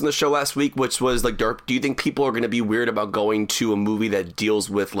I asked on the show last week, which was like, do you think people are going to be weird about going to a movie that deals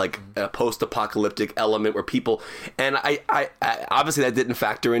with like a post-apocalyptic element where people, and I obviously that didn't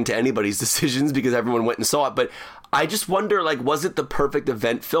factor into anybody's decisions because everyone went and saw it, but I just wonder, like, was it the perfect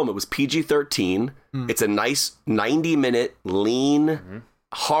event film? It was PG-13. It's a nice 90-minute lean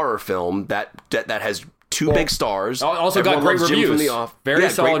horror film that has two big stars. Also everyone got great reviews. Very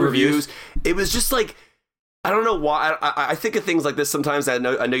solid reviews. It was just like, I don't know why. I think of things like this sometimes. I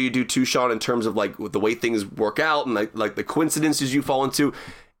know you do too, Sean, in terms of like the way things work out and like the coincidences you fall into.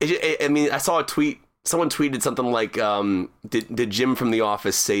 I mean, I saw a tweet. Someone tweeted something like, "Did Jim from The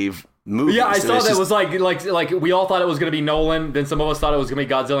Office save movies?" Yeah, I saw that. It was like we all thought it was going to be Nolan. Then some of us thought it was going to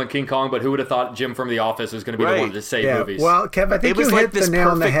be Godzilla and King Kong. But who would have thought Jim from The Office was going to be the one to save movies? Well, Kev, I think you hit the nail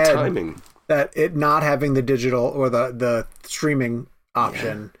on the head. Timing. That it not having the digital or the streaming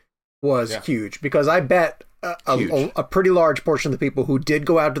option was huge, because I bet a pretty large portion of the people who did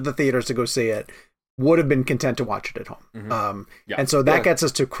go out to the theaters to go see it would have been content to watch it at home. And so that gets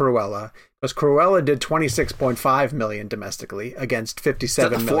us to Cruella, because Cruella did 26.5 million domestically against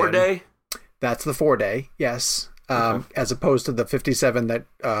 57 million. 4-day? That's the 4-day, yes. As opposed to the 57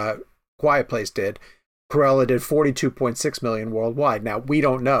 that Quiet Place did. Cruella did 42.6 million worldwide. Now, we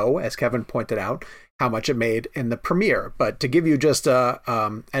don't know, as Kevin pointed out, how much it made in the premiere. But to give you just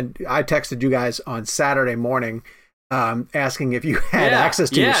and I texted you guys on Saturday morning asking if you had access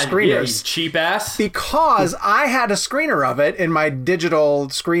to your screeners. Yeah, you cheap ass. Because I had a screener of it in my digital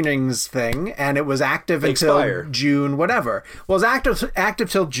screenings thing, and it was active until June whatever. Well, it was active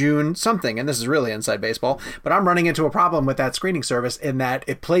till June something, and this is really inside baseball, but I'm running into a problem with that screening service in that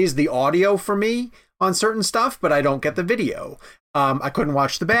it plays the audio for me on certain stuff, but I don't get the video. I couldn't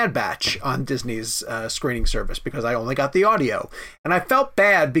watch The Bad Batch on Disney's screening service because I only got the audio. And I felt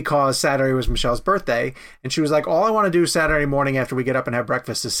bad because Saturday was Michelle's birthday. And she was like, all I want to do Saturday morning after we get up and have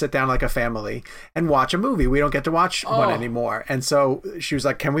breakfast is sit down like a family and watch a movie. We don't get to watch one anymore. And so she was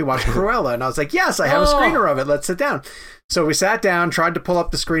like, can we watch Cruella? And I was like, yes, I have a screener of it. Let's sit down. So we sat down, tried to pull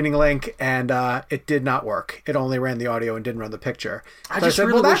up the screening link, and it did not work. It only ran the audio and didn't run the picture. I just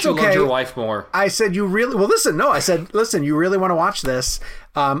really wish you loved your wife more. I said, you really... Well, listen, no. I said, listen, you really want to watch this?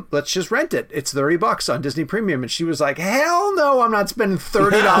 Let's just rent it. It's $30 on Disney Premium. And she was like, hell no, I'm not spending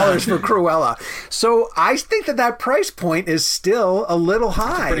 $30 for Cruella. So I think that price point is still a little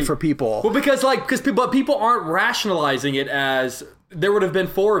high for people. Well, because people aren't rationalizing it as... There would have been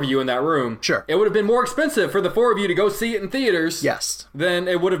 4 of you in that room. Sure. It would have been more expensive for the 4 of you to go see it in theaters. Yes. Than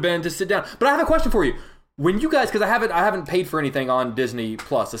it would have been to sit down. But I have a question for you. When you guys, because I haven't paid for anything on Disney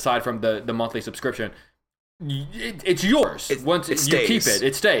Plus aside from the monthly subscription. It's yours. Once you keep it,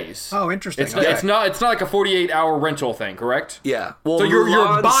 it stays. Oh, interesting. It's not like a 48-hour rental thing, correct? Yeah. Well, so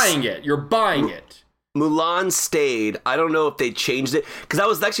you're buying it. You're buying it. Mulan stayed. I don't know if they changed it because I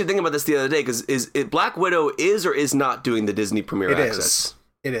was actually thinking about this the other day. Because is Black Widow is or is not doing the Disney Premier Access?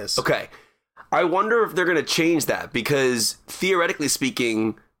 It is. Okay. I wonder if they're going to change that because theoretically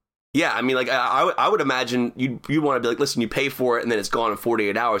speaking, yeah. I mean, like I would imagine you want to be like, listen, you pay for it and then it's gone in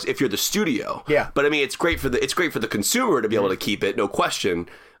 48 hours if you're the studio. Yeah. But I mean, it's great for the consumer to be able to keep it, no question.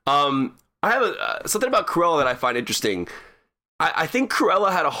 I have something about Cruella that I find interesting. I think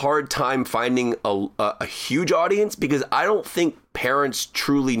Cruella had a hard time finding a huge audience because I don't think parents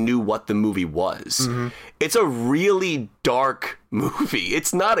truly knew what the movie was. Mm-hmm. It's a really dark movie.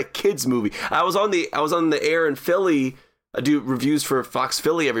 It's not a kid's movie. I was on the air in Philly. I do reviews for Fox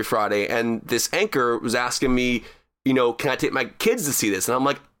Philly every Friday, and this anchor was asking me, can I take my kids to see this? And I'm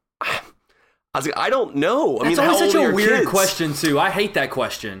like, I don't know. That's always such a weird question too. I hate that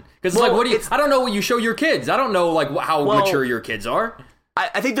question because it's like, what do you? I don't know what you show your kids. I don't know like how mature your kids are.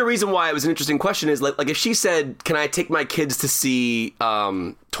 I think the reason why it was an interesting question is like if she said, "Can I take my kids to see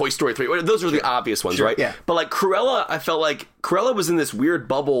Toy Story 3?" Those are the obvious ones, right? Yeah. But like Cruella, I felt like Cruella was in this weird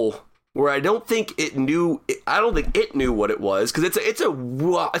bubble where I don't think it knew. I don't think it knew what it was because it's a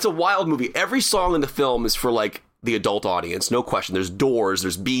wild movie. Every song in the film is for like the adult audience, no question. There's Doors,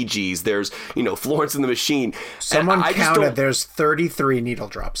 there's Bee Gees, there's Florence and the Machine. Someone counted. There's 33 needle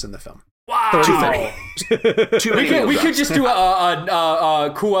drops in the film. Wow, too many. We could just do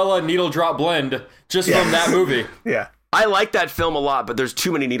a Cruella needle drop blend just from that movie. Yeah, I like that film a lot, but there's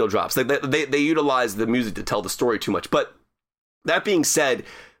too many needle drops. They utilize the music to tell the story too much. But that being said,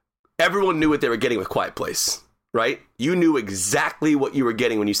 everyone knew what they were getting with Quiet Place, right? You knew exactly what you were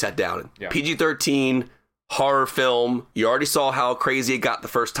getting when you sat down. Yeah. PG-13. Horror film. You already saw how crazy it got the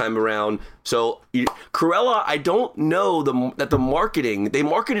first time around. So Cruella, I don't know that the marketing, they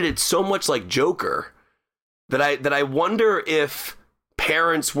marketed it so much like Joker that I wonder if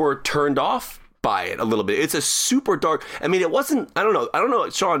parents were turned off by it a little bit. It's a super dark. I mean, it wasn't. I don't know.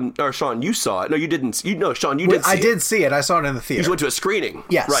 Sean, you saw it. No, you didn't. Sean, you did. I did see it. I saw it in the theater. You went to a screening.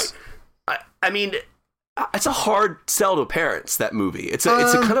 Yes. Right. I mean, it's a hard sell to parents. That movie. It's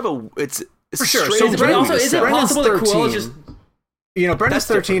a kind of a. It's for sure. So also, is it possible that Cruella just... Brendan's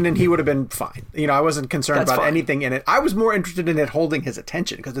 13 and he would have been fine. I wasn't concerned about anything in it. I was more interested in it holding his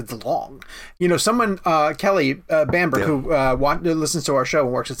attention because it's long. Someone, Kelly Bamberg, who listens to our show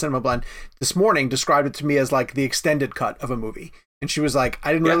and works at Cinema Blend, this morning described it to me as like the extended cut of a movie. And she was like,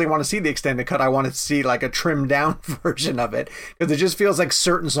 I didn't really want to see the extended cut. I wanted to see like a trimmed down version of it because it just feels like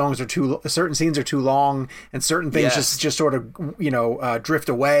certain scenes are too long and certain things just sort of, drift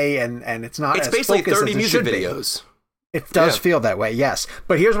away and it's not. It's as basically focused 30 as it music should videos. Be. It does feel that way, yes.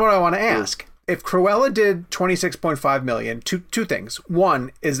 But here's what I want to ask. If Cruella did 26.5 million, two things.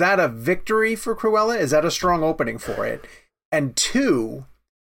 One, is that a victory for Cruella? Is that a strong opening for it? And two,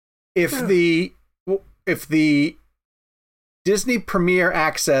 if the Disney Premier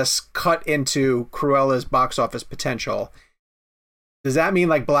Access cut into Cruella's box office potential, does that mean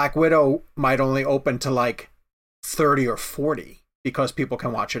like Black Widow might only open to like 30 or 40 because people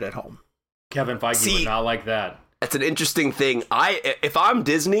can watch it at home? Kevin Feige would not like that. That's an interesting thing. If I'm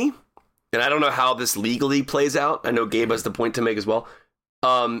Disney, and I don't know how this legally plays out, I know Gabe has the point to make as well.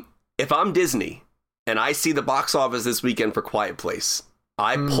 If I'm Disney and I see the box office this weekend for Quiet Place,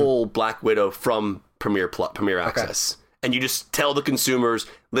 I pull Black Widow from Premier Access. Okay. And you just tell the consumers,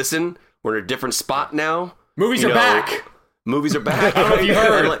 listen, we're in a different spot now. Movies are back. Movies are back. I don't know if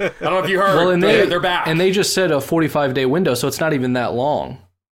you heard. Well, and they're back. And they just said a 45-day window, so it's not even that long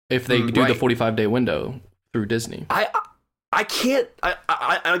if they do the 45-day window through Disney. I can't.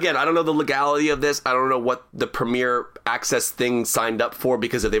 Again, I don't know the legality of this. I don't know what the Premier Access thing signed up for,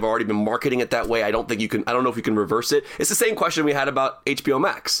 because if they've already been marketing it that way, I don't think you can. I don't know if you can reverse it. It's the same question we had about HBO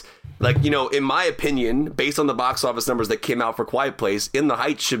Max. Like, in my opinion, based on the box office numbers that came out for Quiet Place, In the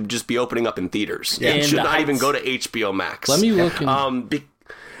Heights should just be opening up in theaters. Yeah. It should not even go to HBO Max. Let me look.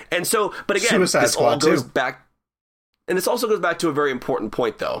 And so, but again, Suicide this all Squad goes too. back, and this also goes back to a very important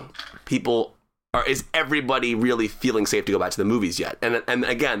point, though. Is everybody really feeling safe to go back to the movies yet? And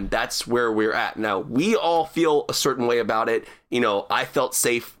again, that's where we're at now. We all feel a certain way about it. I felt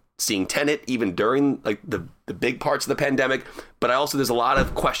safe seeing Tenet even during like the big parts of the pandemic, but there's a lot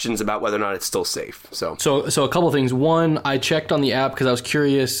of questions about whether or not it's still safe. So a couple of things. One, I checked on the app because I was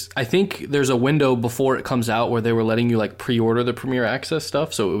curious. I think there's a window before it comes out where they were letting you like pre-order the Premier Access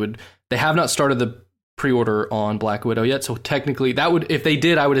stuff. So they have not started the pre-order on Black Widow yet. So technically if they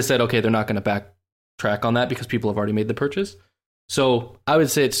did, I would have said, okay, they're not going to backtrack on that because people have already made the purchase. So I would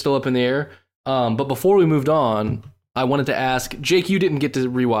say it's still up in the air. But before we moved on, I wanted to ask, Jake, you didn't get to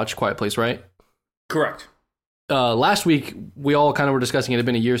rewatch Quiet Place, right? Correct. Last week, we all kind of were discussing it had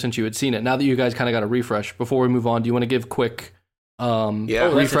been a year since you had seen it. Now that you guys kind of got a refresh, before we move on, do you want to give quick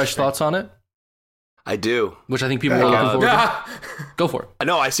refresh thoughts on it? I do. Which I think people are looking forward to. Go for it.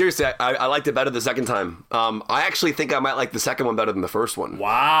 No, I seriously, I liked it better the second time. I actually think I might like the second one better than the first one.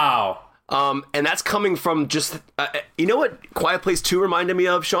 Wow. And that's coming from just, you know what Quiet Place 2 reminded me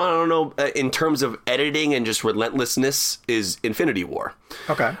of, Sean? I don't know, in terms of editing and just relentlessness, is Infinity War.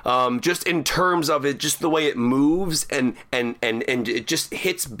 Okay. Just in terms of it, just the way it moves and it just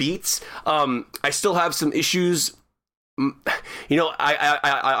hits beats. I still have some issues.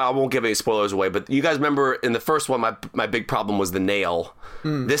 I won't give any spoilers away, but you guys remember in the first one, my big problem was the nail.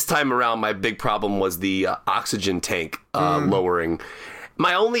 This time around, my big problem was the oxygen tank lowering.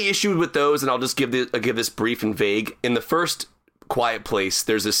 My only issue with those, and I'll just give this brief and vague. In the first Quiet Place,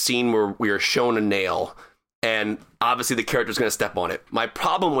 there's a scene where we are shown a nail, and obviously the character's going to step on it. My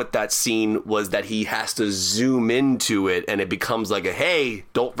problem with that scene was that he has to zoom into it, and it becomes like a, hey,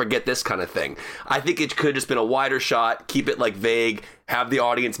 don't forget this kind of thing. I think it could have just been a wider shot, keep it like vague, have the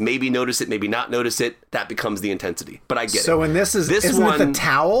audience maybe notice it, maybe not notice it. That becomes the intensity. But I get it. So in isn't it the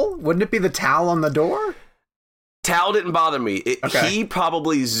towel? Wouldn't it be the towel on the door? Towel didn't bother me. He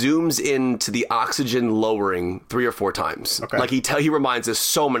probably zooms into the oxygen lowering 3 or 4 times. Okay. Like he reminds us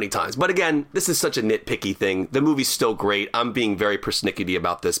so many times. But again, this is such a nitpicky thing. The movie's still great. I'm being very persnickety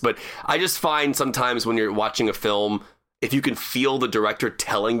about this. But I just find sometimes when you're watching a film, if you can feel the director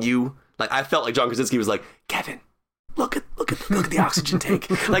telling you, like I felt like John Krasinski was like, Kevin, look at the oxygen tank.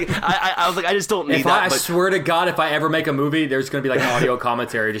 Like I was like, I just don't need that. I swear to God, if I ever make a movie, there's going to be like an audio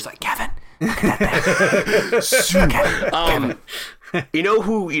commentary just like, Kevin, look at that thing. You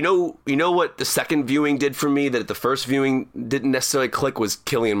know what the second viewing did for me that the first viewing didn't necessarily click was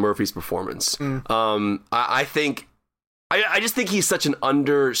Cillian Murphy's performance. I just think he's such an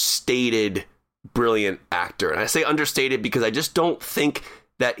understated, brilliant actor. And I say understated because I just don't think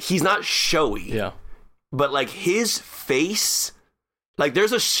that he's not showy. Yeah. But like his face, like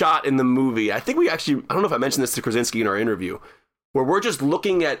there's a shot in the movie. I think I don't know if I mentioned this to Krasinski in our interview, where we're just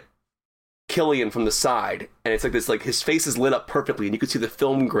looking at Cillian from the side, and it's like this, like his face is lit up perfectly, and you can see the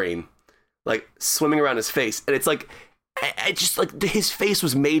film grain like swimming around his face, and it's like I just like his face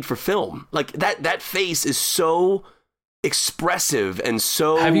was made for film. Like that face is so expressive and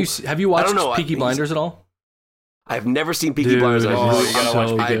so. Have you watched Peaky Blinders at all? I've never seen Peaky Blinders. I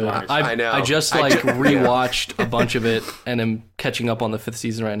know. I just rewatched a bunch of it, and am catching up on the 5th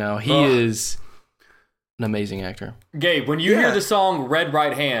season right now. He is an amazing actor. Gabe, when you hear the song "Red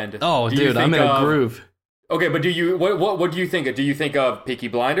Right Hand," dude, I'm in a groove. Okay, but what do you think of? Do you think of Peaky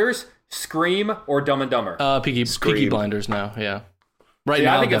Blinders, Scream, or Dumb and Dumber? Peaky Blinders now. Yeah, now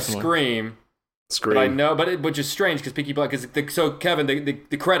I think definitely. of Scream. But I know, which is strange because Peaky Blinders. So Kevin,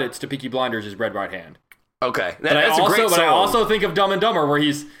 the credits to Peaky Blinders is Red Right Hand. Okay, but I also think of Dumb and Dumber, where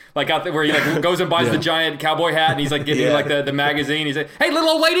he's like out there, where he like goes and buys the giant cowboy hat, and he's like getting like the magazine. He's like, "Hey, little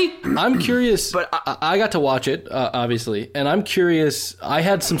old lady." I'm curious, but I got to watch it obviously, and I'm curious. I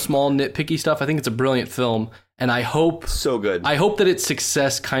had some small nitpicky stuff. I think it's a brilliant film, and I hope so good. I hope that its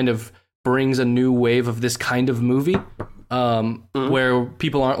success kind of brings a new wave of this kind of movie, where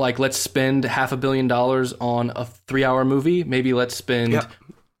people aren't like, let's spend $500 million on a 3-hour movie. Maybe let's spend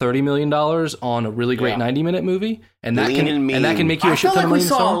 $30 million on a really great 90-minute movie, and that can make you a shit ton of money. I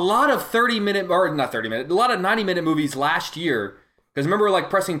feel like we saw a lot of 90-minute movies last year. Because remember, like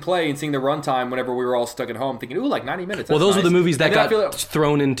pressing play and seeing the runtime whenever we were all stuck at home, thinking, "Ooh, like 90 minutes." Well, those were the movies that got like,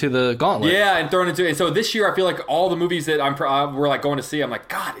 thrown into the gauntlet. Yeah, and thrown into. And so this year, I feel like all the movies that we're like going to see, I'm like,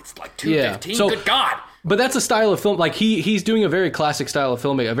 God, it's like 2:15. So, good God. But that's a style of film. Like he's doing a very classic style of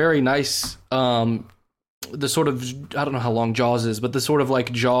filming, a very nice, the sort of, I don't know how long Jaws is, but the sort of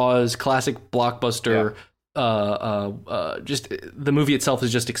like Jaws classic blockbuster. Just the movie itself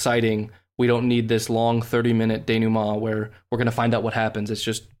is just exciting. We don't need this long 30-minute denouement where we're going to find out what happens. It's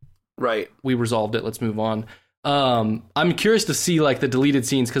just right. We resolved it. Let's move on. I'm curious to see like the deleted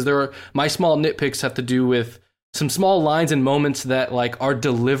scenes because my small nitpicks have to do with some small lines and moments that like are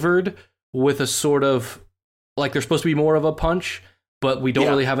delivered with a sort of like they're supposed to be more of a punch, but we don't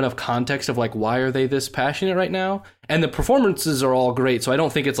really have enough context of like why are they this passionate right now? And the performances are all great, so I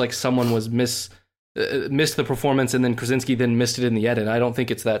don't think it's like someone was missed the performance and then Krasinski then missed it in the edit. I don't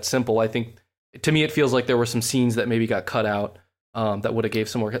think it's that simple. I think to me it feels like there were some scenes that maybe got cut out that would have gave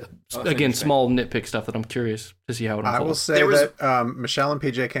some more again small nitpick stuff that I'm curious to see how it unfolds. I will say that Michelle and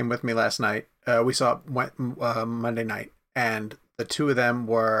PJ came with me last night. We saw it Monday night, and the two of them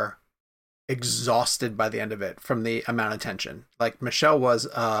were exhausted by the end of it from the amount of tension. Like Michelle was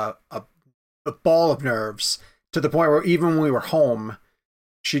a ball of nerves to the point where even when we were home,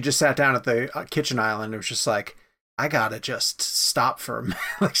 she just sat down at the kitchen island and was just like, I gotta just stop for a minute.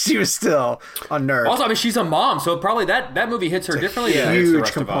 Like she was still unnerved. Also, I mean, she's a mom, so probably that movie hits her differently. It's a than it hits the huge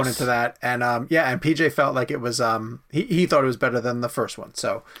rest of component us. to that, and and PJ felt like it was he thought it was better than the first one.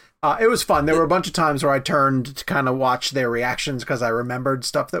 So it was fun. There were a bunch of times where I turned to kind of watch their reactions because I remembered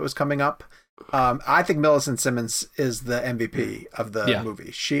stuff that was coming up. I think Millicent Simmons is the MVP of the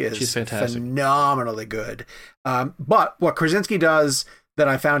movie. She's fantastic, phenomenally good. But what Krasinski does that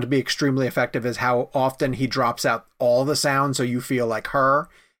I found to be extremely effective is how often he drops out all the sound so you feel like her.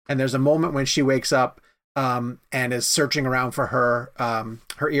 And there's a moment when she wakes up and is searching around for her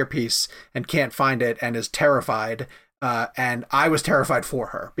earpiece and can't find it and is terrified. And I was terrified for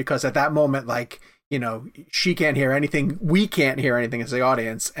her because at that moment, like, you know, she can't hear anything. We can't hear anything as the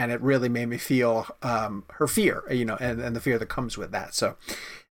audience. And it really made me feel her fear, you know, and the fear that comes with that.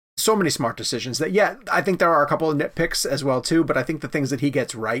 So many smart decisions that, I think there are a couple of nitpicks as well, too. But I think the things that he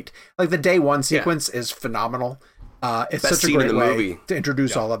gets right, like the day one sequence is phenomenal. It's Best such a great way movie to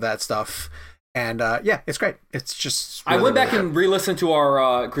introduce all of that stuff. And it's great. It's just I went back and re-listened to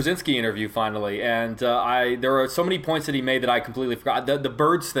our Krasinski interview finally, and there were so many points that he made that I completely forgot. The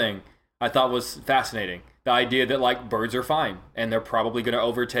birds thing I thought was fascinating. The idea that like birds are fine and they're probably going to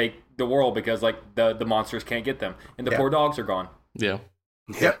overtake the world because like the monsters can't get them, and the poor dogs are gone. Yeah.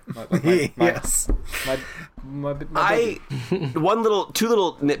 Yep. Yes. Two little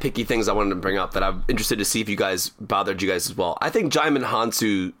nitpicky things I wanted to bring up that I'm interested to see if you guys bothered you guys as well. I think Djimon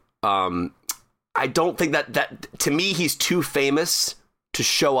Hounsou, I don't think that to me he's too famous to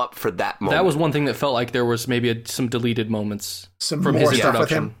show up for that moment. That was one thing that felt like there was maybe some deleted moments from his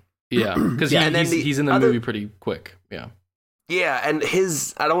introduction. Yeah, because he's in the movie pretty quick. Yeah. Yeah, and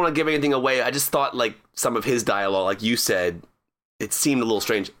I don't want to give anything away. I just thought like some of his dialogue, like you said, it seemed a little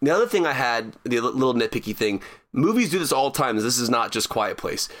strange. The other thing I had, the little nitpicky thing, movies do this all the time. This is not just Quiet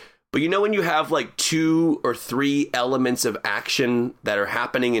Place. But you know when you have like 2 or 3 elements of action that are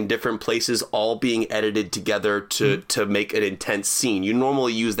happening in different places, all being edited together to make an intense scene, you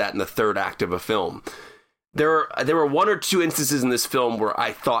normally use that in the third act of a film. There were 1 or 2 instances in this film where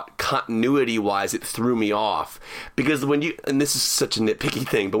I thought continuity-wise it threw me off. Because and this is such a nitpicky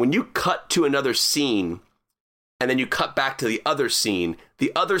thing, but when you cut to another scene and then you cut back to the other scene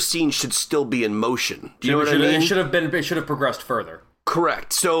should still be in motion. Do you know what I mean? It should have progressed further.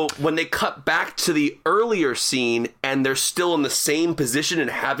 Correct. So when they cut back to the earlier scene and they're still in the same position and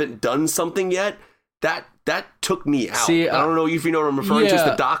haven't done something yet, that took me out. See, I don't know if you know what I'm referring to. It's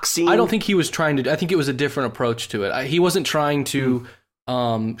the dock scene. I don't think he was trying to. I think it was a different approach to it. He wasn't trying to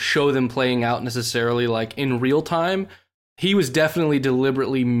show them playing out necessarily like in real time. He was definitely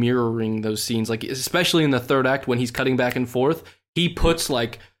deliberately mirroring those scenes, like especially in the third act when he's cutting back and forth. He puts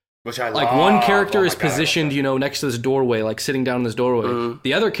like. Which I like love. One character is positioned, next to this doorway, like sitting down in this doorway. Mm-hmm.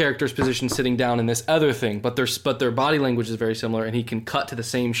 The other character is positioned sitting down in this other thing, but their body language is very similar, and he can cut to the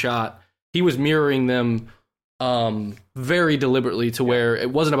same shot. He was mirroring them very deliberately to where it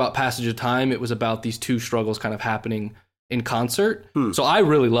wasn't about passage of time; it was about these two struggles kind of happening in concert. So I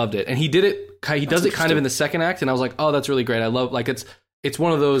really loved it, and he did it. He does it kind of in the second act, and I was like, "Oh, that's really great." I love it's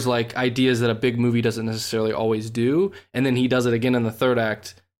one of those like ideas that a big movie doesn't necessarily always do, and then he does it again in the third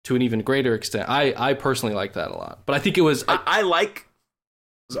act. To an even greater extent. I personally like that a lot. But I think it was... I like...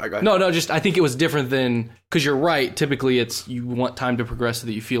 Sorry, go ahead. No, just I think it was different than... Because you're right, typically it's you want time to progress so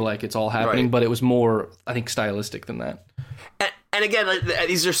that you feel like it's all happening, but it was more, I think, stylistic than that. And again,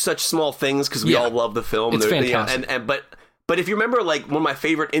 these are such small things because we all love the film. It's fantastic. But if you remember, like, one of my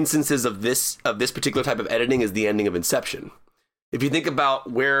favorite instances of this particular type of editing is the ending of Inception. if you think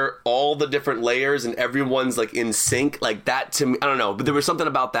about where all the different layers and everyone's like in sync, like that to me, I don't know, but there was something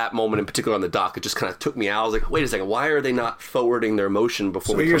about that moment in particular on the dock. It just kind of took me out. I was like, wait a second, why are they not forwarding their emotion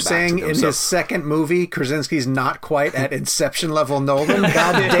before we come back to them? So you're saying in his second movie, Krasinski's not quite at Inception level Nolan?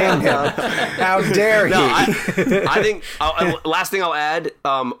 God damn him. How dare he? I think, last thing I'll add,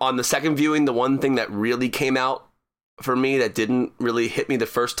 on the second viewing, the one thing that really came out for me that didn't really hit me the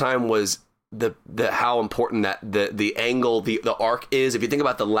first time was the how important that the angle, the arc is. If you think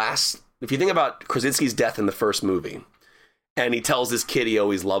about Krasinski's death in the first movie, and he tells this kid he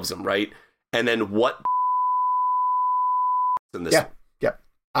always loves him, right? And then what in this? Yeah.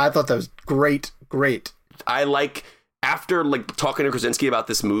 I thought that was great. I like, after like talking to Krasinski about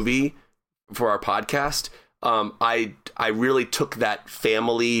this movie for our podcast, I really took that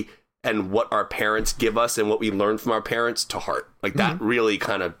family and what our parents give us and what we learned from our parents to heart. Like that really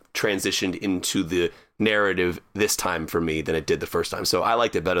kind of transitioned into the narrative this time for me than it did the first time. So I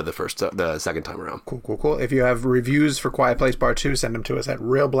liked it better the second time around. Cool. If you have reviews for Quiet Place Part 2, send them to us at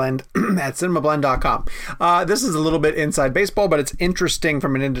RealBlend at cinemablend.com. This is a little bit inside baseball, but it's interesting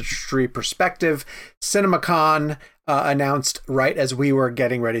from an industry perspective. CinemaCon announced right as we were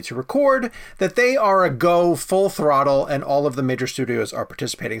getting ready to record that they are a go full throttle and all of the major studios are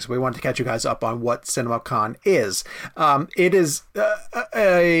participating. So we wanted to catch you guys up on what CinemaCon is. It is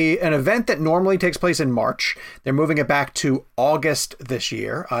an event that normally takes place in March. They're moving it back to August this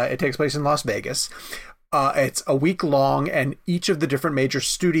year. It takes place in Las Vegas. It's a week long, and each of the different major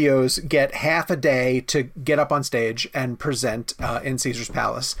studios get half a day to get up on stage and present in Caesar's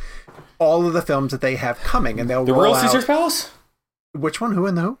Palace all of the films that they have coming, and they'll roll out. Caesar's Palace? Which one? Who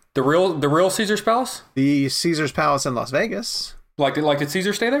and the who? The real Caesar's Palace? The Caesar's Palace in Las Vegas. Did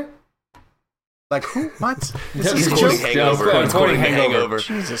Caesar stay there? Like who? What? This is quoting Hangover.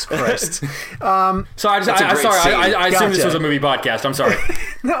 Jesus Christ. I assume this was a movie podcast. I'm sorry.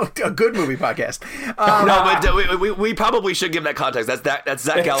 No, a good movie podcast. But we probably should give that context. That's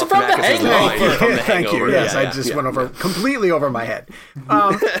Zach Galifianakis' line from The Thank Hangover. you. Yes, I just went completely over my head.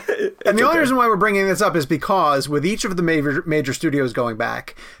 And the only reason why we're bringing this up is because with each of the major studios going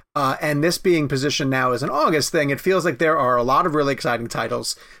back, and this being positioned now as an August thing, it feels like there are a lot of really exciting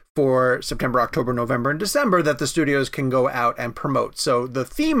titles for September, October, November, and December that the studios can go out and promote. So the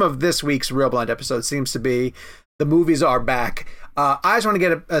theme of this week's Real Blend episode seems to be the movies are back. I just want to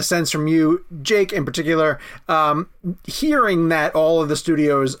get a sense from you, Jake, in particular, hearing that all of the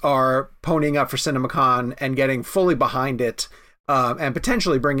studios are ponying up for CinemaCon and getting fully behind it, and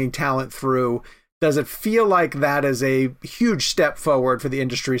potentially bringing talent through. Does it feel like that is a huge step forward for the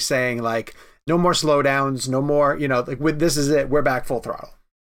industry, saying like, no more slowdowns, no more, this is it, we're back full throttle?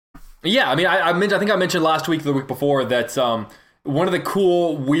 Yeah, I mean, I think I mentioned last week, the week before, that one of the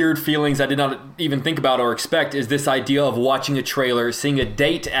cool, weird feelings I did not even think about or expect is this idea of watching a trailer, seeing a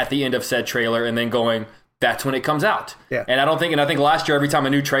date at the end of said trailer, and then going, that's when it comes out. Yeah. And I think last year, every time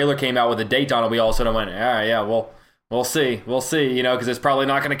a new trailer came out with a date on it, we all sort of went, all right, yeah, well, we'll see, because it's probably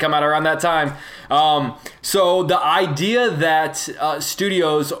not going to come out around that time. So the idea that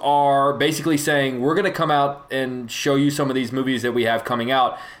studios are basically saying, we're going to come out and show you some of these movies that we have coming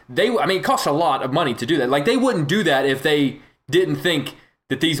out. It costs a lot of money to do that. Like, they wouldn't do that if they didn't think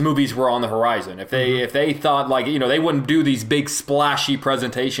that these movies were on the horizon. If they thought, they wouldn't do these big splashy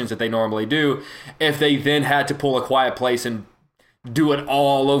presentations that they normally do if they then had to pull A Quiet Place and do it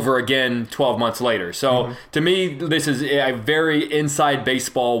all over again 12 months later. So to me, this is a very inside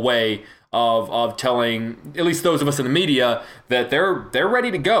baseball way of telling, at least those of us in the media, that they're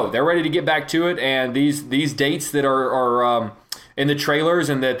ready to go. They're ready to get back to it. And these dates that are in the trailers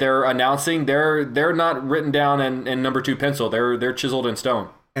and that they're announcing, they're not written down in number 2 pencil. They're chiseled in stone.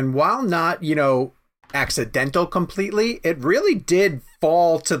 And while not, accidental completely, it really did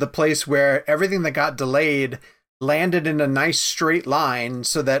fall to the place where everything that got delayed landed in a nice straight line,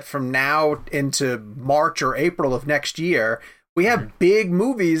 so that from now into March or April of next year, we have big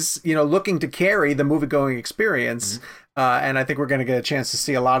movies, looking to carry the movie-going experience. And I think we're going to get a chance to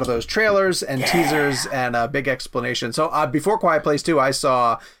see a lot of those trailers and teasers and a big explanation. So before Quiet Place 2, I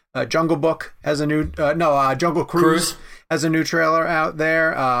saw Jungle Book has a new, Jungle Cruise has a new trailer out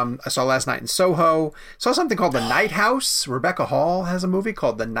there. I saw Last Night in Soho. Saw something called The Night House. Rebecca Hall has a movie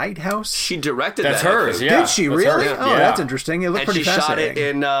called The Night House. She directed That's that. That's hers, yeah. Did she really? Her. Oh, yeah. That's interesting. It looked pretty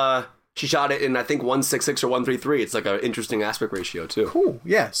fascinating. She shot it in I think 1:66 or 1:33. It's like an interesting aspect ratio too. Cool.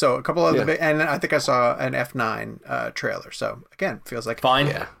 Yeah. So a couple of the big, and I think I saw an F9 trailer. So again, feels like fine.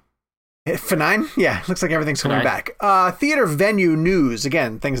 Yeah. F9? Yeah, looks like everything's coming back. Theater venue news.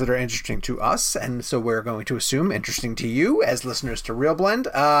 Again, things that are interesting to us, and so we're going to assume interesting to you as listeners to Real Blend.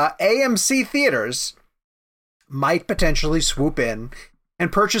 AMC Theaters might potentially swoop in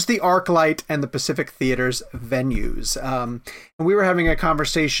and purchase the ArcLight and the Pacific Theater's venues. And we were having a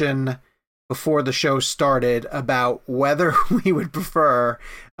conversation before the show started about whether we would prefer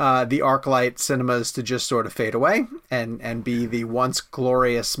the ArcLight cinemas to just sort of fade away and be the once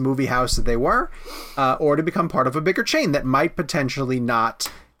glorious movie house that they were, or to become part of a bigger chain that might potentially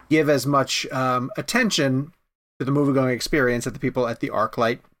not give as much attention to the movie-going experience that the people at the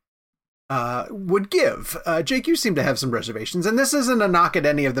ArcLight would give. Jake, you seem to have some reservations, and this isn't a knock at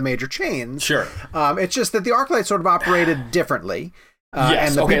any of the major chains. Sure. It's just that the ArcLight sort of operated differently.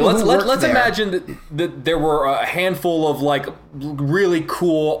 Yes. And Okay. Let's there, imagine that there were a handful of like really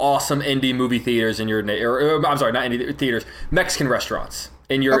cool, awesome indie movie theaters in your I'm sorry, not indie theaters, Mexican restaurants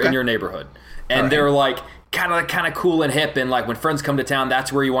in your neighborhood, and they're like kind of cool and hip, and like when friends come to town,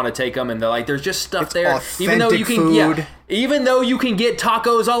 that's where you want to take them, and they're like, there's just stuff it's there. Even though you can, food. Even though you can get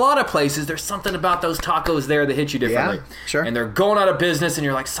tacos a lot of places, there's something about those tacos there that hit you differently. Yeah, sure. And they're going out of business, and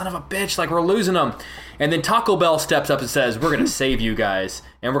you're like, son of a bitch, like we're losing them. And then Taco Bell steps up and says, we're going to save you guys,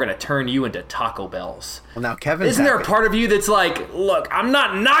 and we're going to turn you into Taco Bells. Well, now Kevin's Isn't there a happy. part of you that's like, look, I'm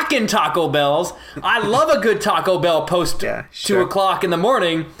not knocking Taco Bells. I love a good Taco Bell post 2 o'clock in the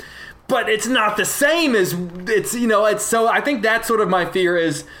morning, but it's not the same as it's, it's so I think that's sort of my fear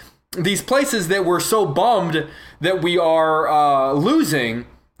is these places that we're so bummed that we are losing.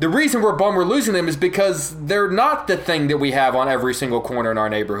 The reason we're bummed we're losing them is because they're not the thing that we have on every single corner in our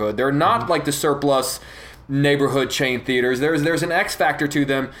neighborhood. They're not like the surplus neighborhood chain theaters. There's an X factor to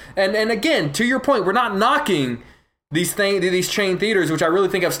them. And again, to your point, we're not knocking these chain theaters, which I really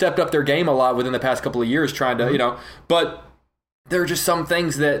think have stepped up their game a lot within the past couple of years trying to, but there are just some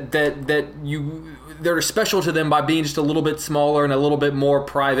things that are special to them by being just a little bit smaller and a little bit more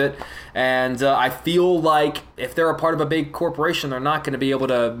private. And I feel like if they're a part of a big corporation, they're not going to be able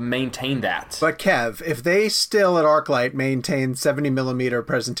to maintain that. But Kev, if they still at ArcLight maintain 70mm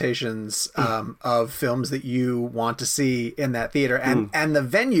presentations of films that you want to see in that theater, and the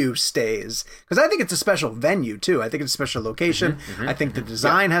venue stays, because I think it's a special venue too. I think it's a special location. I think the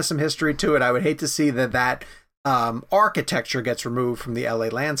design has some history to it. I would hate to see that architecture gets removed from the LA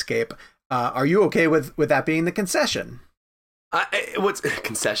landscape. Are you okay with that being the concession? What's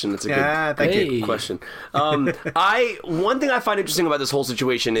concession? That's a good question. One thing I find interesting about this whole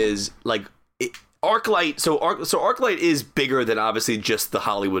situation is like ArcLight. So ArcLight is bigger than obviously just the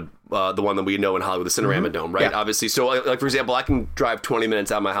Hollywood, the one that we know in Hollywood, the Cinerama Dome, right? Yeah. Obviously. So like for example, I can drive 20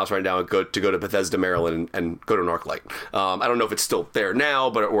 minutes out of my house right now and go to Bethesda, Maryland, and go to an ArcLight. I don't know if it's still there now,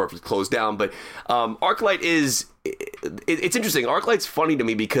 or if it's closed down. But ArcLight is. It's interesting. ArcLight's funny to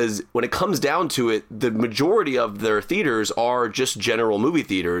me because when it comes down to it, the majority of their theaters are just general movie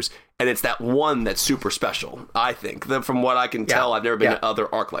theaters, and it's that one that's super special. I think from what I can tell, I've never been to other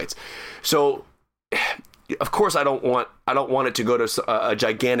ArcLights. So, of course, I don't want it to go to a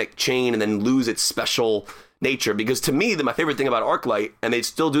gigantic chain and then lose its special nature. Because to me, my favorite thing about ArcLight, and they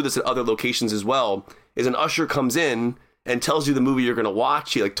still do this at other locations as well, is an usher comes in and tells you the movie you're going to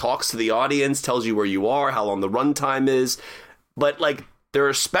watch. He like talks to the audience, tells you where you are, how long the runtime is. But like there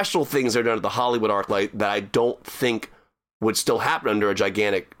are special things that are done at the Hollywood ArcLight that I don't think would still happen under a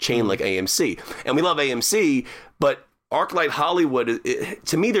gigantic chain like AMC. And we love AMC, but ArcLight Hollywood,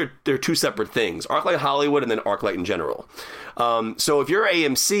 to me, they're two separate things. ArcLight Hollywood and then ArcLight in general. So if you're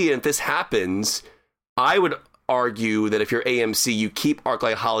AMC and if this happens, I would argue that if you're AMC, you keep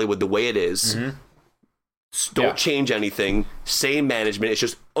ArcLight Hollywood the way it is. Don't change anything. Same management. It's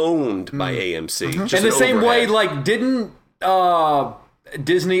just owned by AMC. Just in the same overhead. way, like, didn't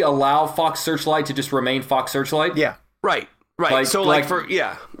Disney allow Fox Searchlight to just remain Fox Searchlight? Yeah. Right. Like, so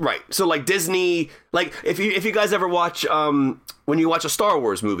right. So like Disney, like if you guys ever watch when you watch a Star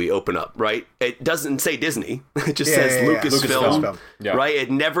Wars movie open up, right? It doesn't say Disney. It just says Lucasfilm. Yeah. Right?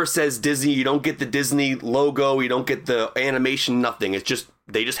 It never says Disney. You don't get the Disney logo, you don't get the animation, nothing. It's just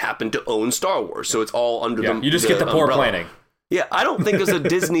they just happen to own Star Wars. So it's all under them. You just get the poor planning. Yeah, I don't think there's a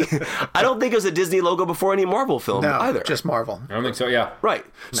Disney. I don't think there's a Disney logo before any Marvel film either. Just Marvel. I don't think so. Yeah, right.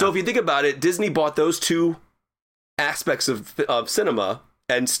 No. So if you think about it, Disney bought those two aspects of cinema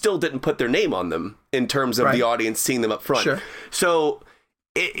and still didn't put their name on them in terms of the audience seeing them up front. Sure. So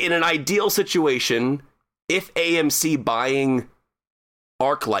in an ideal situation, if AMC buying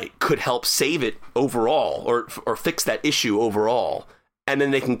ArcLight could help save it overall or fix that issue overall, and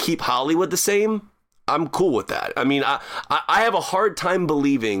then they can keep Hollywood the same, I'm cool with that. I mean, I have a hard time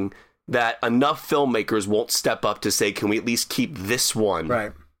believing that enough filmmakers won't step up to say, can we at least keep this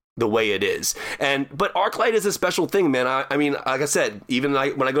one the way it is? But ArcLight is a special thing, man. I mean, like I said, even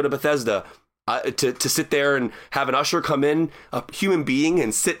when I go to Bethesda, To sit there and have an usher come in, a human being,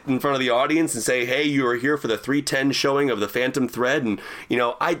 and sit in front of the audience and say, "Hey, you are here for the 3:10 showing of the Phantom Thread," and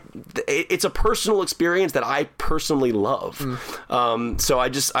it's a personal experience that I personally love. So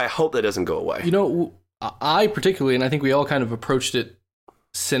I hope that doesn't go away. I particularly, and I think we all kind of approached it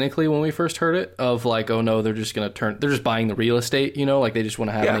cynically when we first heard it, of like, oh no, they're just buying the real estate, like they just want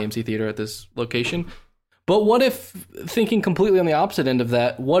to have an AMC theater at this location. But what if, thinking completely on the opposite end of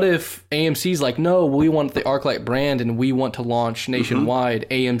that, what if AMC's like, no, we want the ArcLight brand and we want to launch nationwide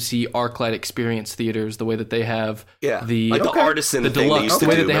AMC ArcLight Experience theaters, the way that they have the artisan the thing deluxe, the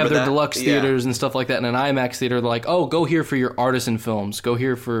way that they have their deluxe Yeah. theaters and stuff like that. And an IMAX theater, they're like, oh, go here for your artisan films, go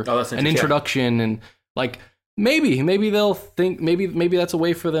here for an introduction, and like maybe they'll think maybe that's a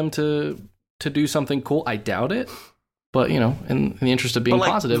way for them to do something cool. I doubt it, but in the interest of being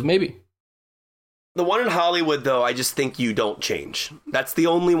positive, maybe. The one in Hollywood, though, I just think you don't change. That's the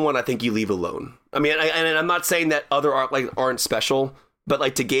only one I think you leave alone. I mean, and I'm not saying that other aren't special, but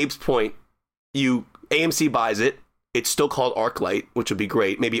like to Gabe's point, AMC buys it. It's still called ArcLight, which would be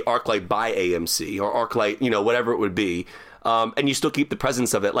great. Maybe ArcLight by AMC or ArcLight, whatever it would be. And you still keep the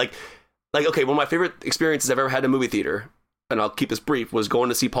presence of it. Like, okay, one of my favorite experiences I've ever had in a movie theater, and I'll keep this brief, was going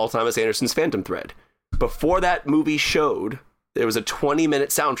to see Paul Thomas Anderson's Phantom Thread. Before that movie showed, there was a 20-minute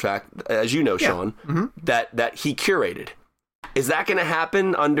soundtrack, as you know, Sean, that he curated. Is that going to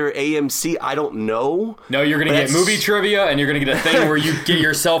happen under AMC? I don't know. No, you're going to get movie trivia, and you're going to get a thing where you get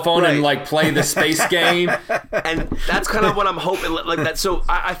your cell phone and like play the space game. And that's kind of what I'm hoping. Like that. So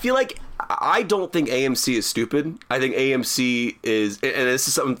I feel like I don't think AMC is stupid. I think AMC is, and this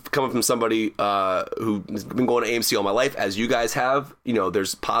is something coming from somebody who's been going to AMC all my life, as you guys have.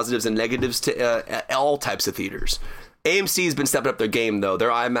 There's positives and negatives to all types of theaters. AMC's been stepping up their game, though. Their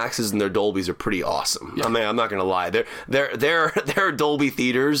IMAXs and their Dolbys are pretty awesome. Yeah. I mean, I'm not gonna lie. Their Dolby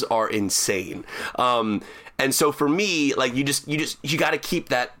theaters are insane. And so for me, like you got to keep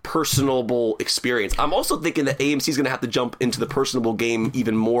that personable experience. I'm also thinking that AMC is going to have to jump into the personable game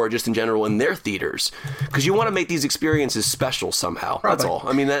even more, just in general, in their theaters, because you want to make these experiences special somehow. Probably. That's all.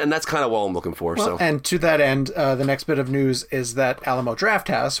 I mean, and that's kind of what I'm looking for. Well, and to that end, the next bit of news is that Alamo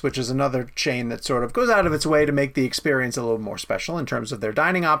Drafthouse, which is another chain that sort of goes out of its way to make the experience a little more special in terms of their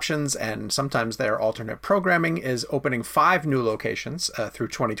dining options and sometimes their alternate programming, is opening 5 new locations through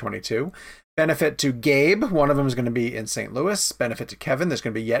 2022. Benefit to Gabe, one of them is going to be in St. Louis. Benefit to Kevin, there's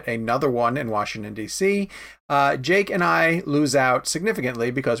going to be yet another one in Washington, D.C. Jake and I lose out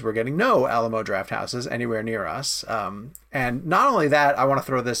significantly because we're getting no Alamo Drafthouses anywhere near us. And not only that, I want to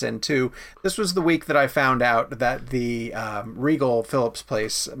throw this in too. This was the week that I found out that the Regal Phillips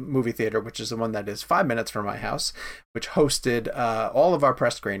Place movie theater, which is the one that is 5 minutes from my house, which hosted all of our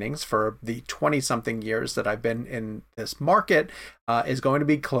press screenings for the 20-something years that I've been in this market, is going to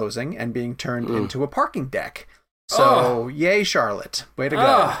be closing and being turned into a parking deck. So yay, Charlotte. Way to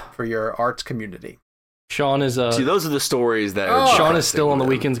go for your arts community. Sean is See, those are the stories that Sean is still on the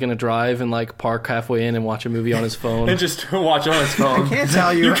weekends going to drive and like park halfway in and watch a movie on his phone. And just watch on his phone. I can't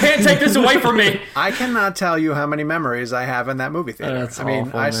tell you. You can't take this away from me. I cannot tell you how many memories I have in that movie theater. That's I mean,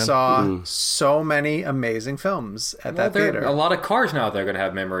 awful, I man. saw so many amazing films at that There theater. are a lot of cars now that are going to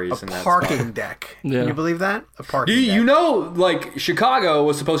have memories A in that parking spot. deck. Yeah. Can you believe that? A parking Do deck. you know, like, Chicago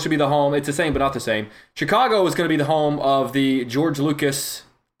was supposed to be the home. It's the same, but not the same. Chicago was going to be the home of the George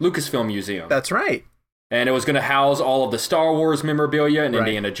Lucasfilm Museum. That's right. And it was going to house all of the Star Wars memorabilia and Right.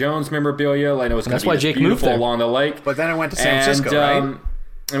 Indiana Jones memorabilia. And it was going That's to be why this Jake moved beautiful there. along the lake. But then it went to San Francisco, right?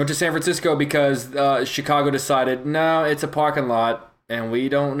 I went to San Francisco because Chicago decided, no, it's a parking lot, and we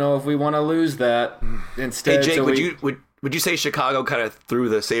don't know if we want to lose that. Instead, Hey, Jake, so would you say Chicago kind of threw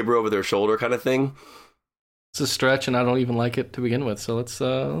the saber over their shoulder kind of thing? It's a stretch, and I don't even like it to begin with. So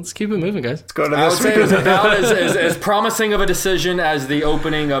let's keep it moving, guys. Let's go to I would this say it was week. about as promising of a decision as the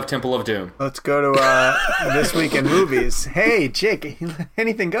opening of Temple of Doom. Let's go to this week in movies. Hey, Jake,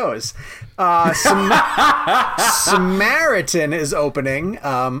 anything goes. Samaritan is opening.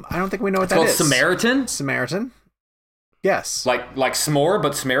 I don't think we know what It's that called is. Samaritan? Samaritan? Yes. Like s'more,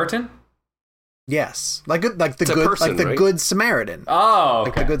 but Samaritan? Yes. Like the a good person, like the right? Good Samaritan. Oh,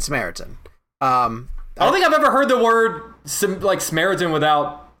 Like okay. the Good Samaritan. I don't think I've ever heard the word Samaritan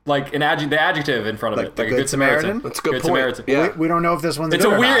without like the adjective in front of Like it. the Like Good Samaritan? That's a good point. Samaritan. Yeah. We don't know if this one's It's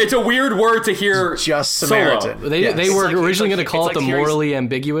good a or weird. not. It's a weird word to hear. Just solo. Samaritan. They Yes. they were like- originally it's going to call like it the hearing- morally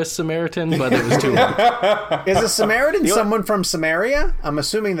ambiguous Samaritan, but it was too long. Is a Samaritan someone from Samaria? I'm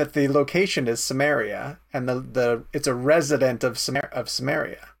assuming that the location is Samaria, and the it's a resident of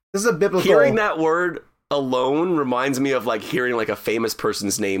Samaria. This is a biblical. Hearing that word alone reminds me of like hearing like a famous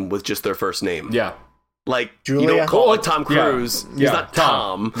person's name with just their first name. Yeah. Like, Julia? you don't call like Tom Cruise. Yeah. He's Yeah, not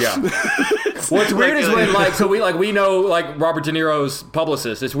Tom. Tom. Yeah. What's weird is when we know like Robert De Niro's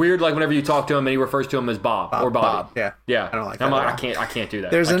publicist. It's weird like whenever you talk to him and he refers to him as Bob or Bobby. Yeah. Yeah. I don't like I'm that like, at all. I can't do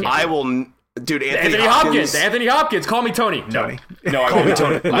that. There's I will... Dude, Anthony Hopkins. Anthony Hopkins. Call me Tony. Tony. No, I will not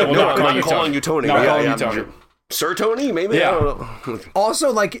Tony. I will not call you calling Tony. you Tony. No, I'm Yeah, calling yeah, you Tony. Sir Tony, maybe? Yeah. I don't know.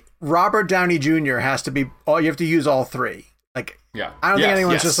 Also, like, Robert Downey Jr. has to be... you have to use all three. Like, Yeah. I don't think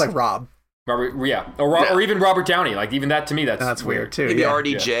anyone's yes. just like Rob. Robert, yeah. Or even Robert Downey. Like, even that to me, That's weird, too. Maybe yeah.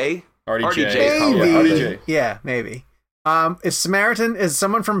 RDJ? RDJ. RDJ, probably. Maybe. RDJ. Yeah, maybe. Is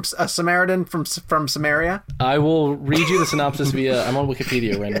someone from a Samaritan from Samaria? I will read you the synopsis I'm on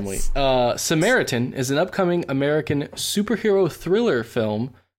Wikipedia randomly. Samaritan is an upcoming American superhero thriller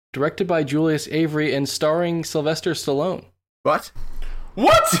film directed by Julius Avery and starring Sylvester Stallone. What?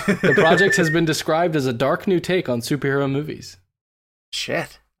 The project has been described as a dark new take on superhero movies.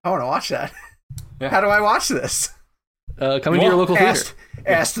 Shit. I want to watch that. Yeah. How do I watch this? Coming to your local theater.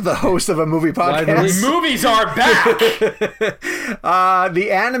 Asked the host of a movie Live podcast. release. Movies are back.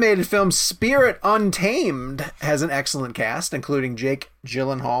 The animated film Spirit Untamed has an excellent cast, including Jake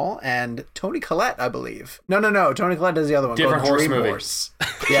Gyllenhaal and Toni Collette, I believe. No. Toni Collette does the other one. Different called horse Dream movie. Horse.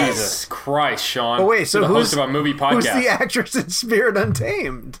 Jesus Christ, Sean. Oh wait, so You're the who's host of a movie podcast? Who's the actress in Spirit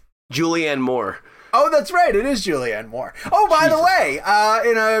Untamed? Julianne Moore. Oh, that's right. It is Julianne Moore. Oh, by the way,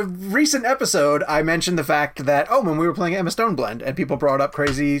 in a recent episode, I mentioned the fact that, when we were playing Emma Stone Blend, and people brought up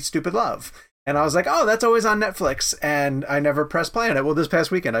Crazy Stupid Love. And I was like, that's always on Netflix. And I never pressed play on it. Well, this past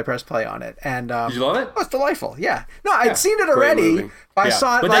weekend, I pressed play on it. And Did you love it? Oh, it's delightful. Yeah. No, I'd seen it already. movie. But I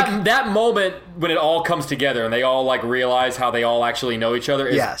saw it but like... that moment when it all comes together and they all like realize how they all actually know each other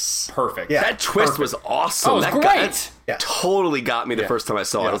is Yes. perfect. Yeah. That twist was awesome. Oh, it was that great. Yeah. totally got me the first time I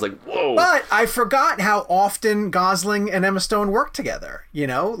saw it. I was like, whoa. But I forgot how often Gosling and Emma Stone work together. You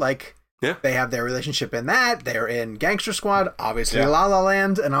know, like... Yeah. They have their relationship in that. They're in Gangster Squad, obviously La La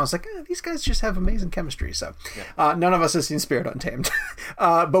Land. And I was like, these guys just have amazing chemistry. So none of us has seen Spirit Untamed.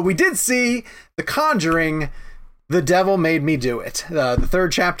 But we did see The Conjuring, The Devil Made Me Do It. The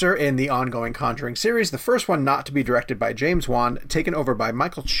third chapter in the ongoing Conjuring series. The first one not to be directed by James Wan, taken over by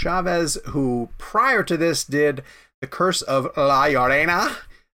Michael Chavez, who prior to this did The Curse of La Llorona.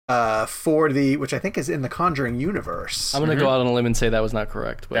 Which I think is in the Conjuring universe. I'm going to go out on a limb and say that was not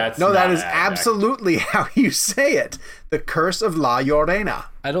correct. But That is absolutely how you say it. The Curse of La Llorona.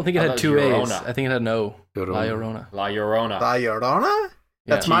 I don't think it had two Llorona. A's. I think it had no. La Llorona. La Llorona. La Llorona?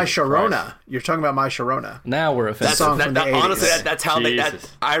 That's My Jesus Sharona. Christ. You're talking about My Sharona. Now we're offended. song from the 80s. Honestly, that's how they.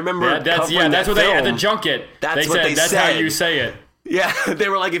 Jesus. I remember. That's covering what that they at the film. junket. That's they what said. they That's how said. you say it. Yeah, they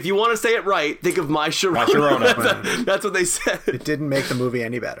were like, if you want to say it right, think of My Sharona. My Sharona. That's what they said. It didn't make the movie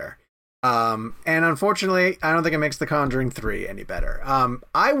any better. And unfortunately, I don't think it makes The Conjuring 3 any better.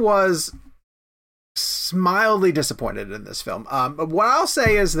 I was mildly disappointed in this film. But what I'll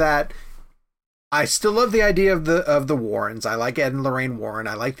say is that I still love the idea of the Warrens. I like Ed and Lorraine Warren.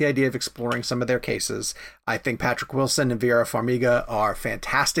 I like the idea of exploring some of their cases. I think Patrick Wilson and Vera Farmiga are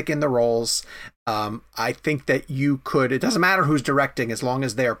fantastic in the roles. I think that it doesn't matter who's directing, as long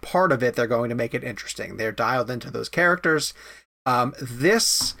as they're part of it, they're going to make it interesting. They're dialed into those characters. And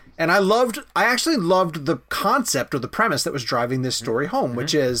I actually loved the concept or the premise that was driving this story home,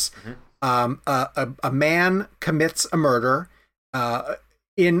 which is a man commits a murder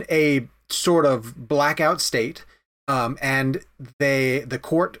in a sort of blackout state, and the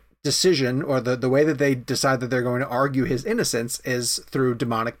court decision or the way that they decide that they're going to argue his innocence is through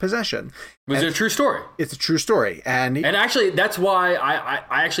demonic possession. Was it a true story? It's a true story, and actually that's why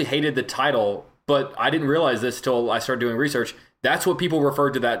I actually hated the title, but I didn't realize this till I started doing research. That's what people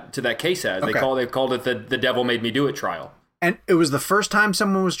referred to that case as. Okay. They called it the Devil Made Me Do It trial. And it was the first time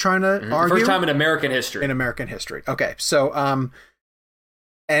someone was trying to argue? First time in American history. In American history. Okay. So,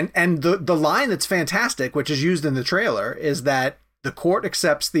 and the line that's fantastic, which is used in the trailer, is that the court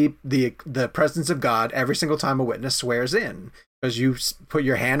accepts the presence of God every single time a witness swears in. Because you put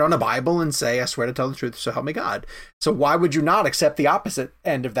your hand on a Bible and say, I swear to tell the truth, so help me God. So why would you not accept the opposite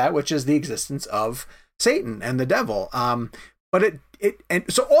end of that, which is the existence of Satan and the devil? But and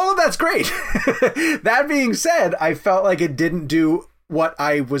so all of that's great. That being said, I felt like it didn't do what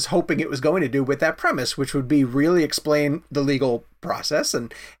I was hoping it was going to do with that premise, which would be really explain the legal process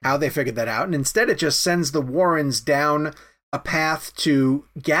and how they figured that out. And instead, it just sends the Warrens down a path to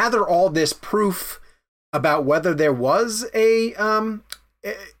gather all this proof about whether there was it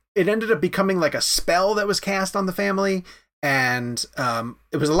ended up becoming like a spell that was cast on the family. And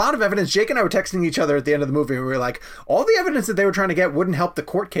it was a lot of evidence. Jake and I were texting each other at the end of the movie, and we were like, all the evidence that they were trying to get wouldn't help the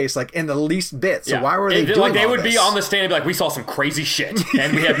court case, like, in the least bit. So why were they doing like they all would this? be on the stand and be like, we saw some crazy shit,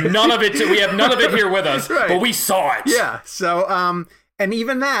 and we have none of it. We have none of it here with us, Right. but we saw it. Yeah. So, and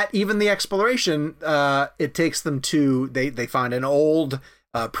even the exploration, it takes them to they find an old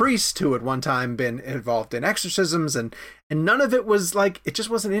priest who had one time been involved in exorcisms, and none of it was like, it just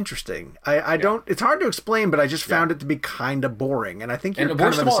wasn't interesting. I don't. It's hard to explain, but I just found it to be kind of boring. And I think you're And kind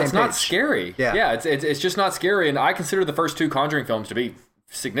worst of of on the all, same it's not page. scary. Yeah. It's just not scary. And I consider the first two Conjuring films to be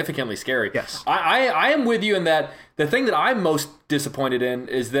significantly scary. Yes. I am with you in that the thing that I'm most disappointed in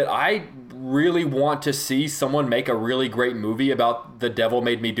is that I really want to see someone make a really great movie about the Devil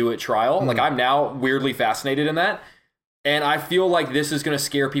Made Me Do It trial. Like, I'm now weirdly fascinated in that. And I feel like this is going to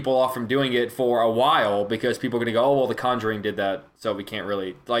scare people off from doing it for a while, because people are going to go, oh, well, The Conjuring did that, so we can't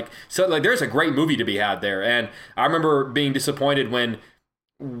really, there's a great movie to be had there. And I remember being disappointed when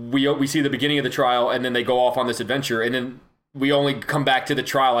we see the beginning of the trial, and then they go off on this adventure, and then we only come back to the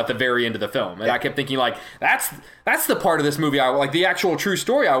trial at the very end of the film. And I kept thinking, like, that's the part of this movie like the actual true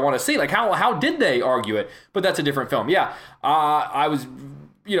story I want to see. Like, how did they argue it? But that's a different film. Yeah, I was,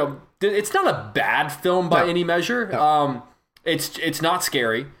 it's not a bad film by any measure. No. It's not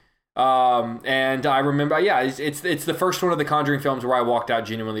scary. And I remember, it's the first one of the Conjuring films where I walked out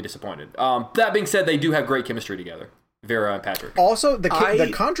genuinely disappointed. That being said, they do have great chemistry together, Vera and Patrick. Also, the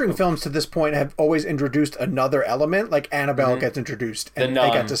Conjuring films to this point have always introduced another element, like Annabelle gets introduced, and they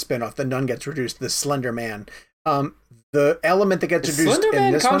get to spin off. The Nun gets introduced, the Slender Man. The element that gets introduced Slender Man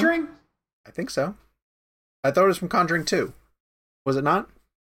in this Conjuring? one, I think so. I thought it was from Conjuring 2. Was it not?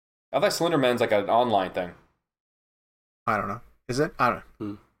 I thought Slender Man's like an online thing. I don't know. Is it? I don't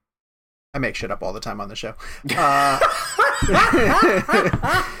know. I make shit up all the time on the show.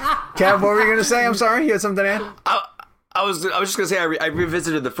 Kev, what were you going to say? I'm sorry. You had something to add? I was just gonna say I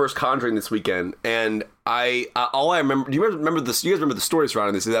revisited the first Conjuring this weekend, and all I remember. Do you remember this? You guys remember the story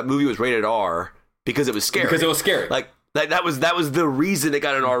surrounding this? That movie was rated R because it was scary. Because it was scary. Like that was the reason it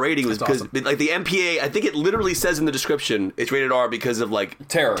got an R rating, was because like the MPA. I think it literally says in the description it's rated R because of like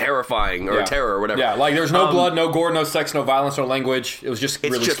terrifying or terror or whatever. Yeah, like there's no blood, no gore, no sex, no violence, no language. It was just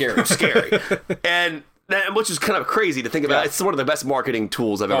really scary. Scary. And which is kind of crazy to think about. It's one of the best marketing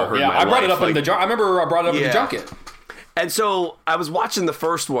tools I've ever heard in my life. I brought it up in the I remember I brought it up in the junket. And so I was watching the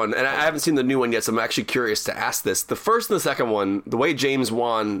first one, and I haven't seen the new one yet, so I'm actually curious to ask this. The first and the second one, the way James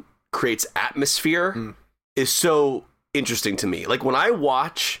Wan creates atmosphere is so interesting to me. Like, when I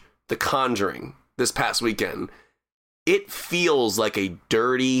watch The Conjuring this past weekend, it feels like a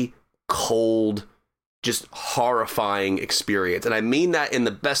dirty, cold, just horrifying experience. And I mean that in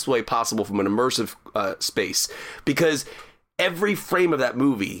the best way possible from an immersive space, because every frame of that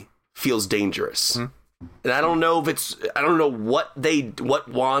movie feels dangerous. And I don't know what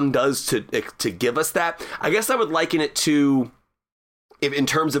Wan does to give us that. I guess I would liken it to, if in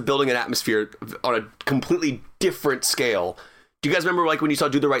terms of building an atmosphere on a completely different scale. Do you guys remember like when you saw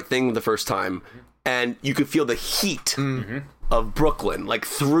Do the Right Thing the first time, and you could feel the heat of Brooklyn, like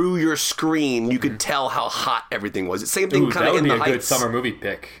through your screen, you could tell how hot everything was. It's the same thing kind of in The Heights. That would be a good summer movie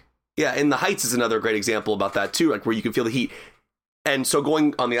pick. Yeah, In the Heights is another great example about that too, like where you can feel the heat. And so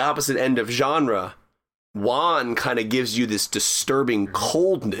going on the opposite end of genre, Wan kind of gives you this disturbing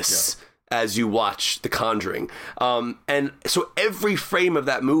coldness as you watch The Conjuring. And so every frame of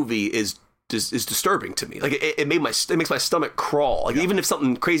that movie is disturbing to me. Like it makes my stomach crawl. Like even if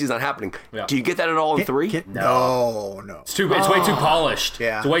something crazy is not happening. Do you get that at all in 3? No. It's way too polished.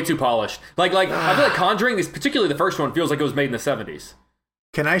 Yeah. It's way too polished. Like I feel like Conjuring, particularly the first one, feels like it was made in the 70s.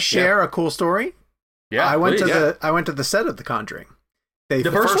 Can I share a cool story? Yeah, I went to the set of The Conjuring.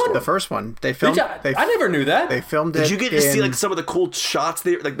 The first one. They filmed. I never knew that. They filmed it. Did you get to see like some of the cool shots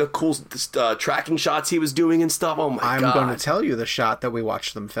there, like the cool tracking shots he was doing and stuff? Oh my god! I'm going to tell you the shot that we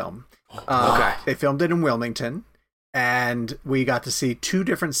watched them film. Okay. They filmed it in Wilmington, and we got to see 2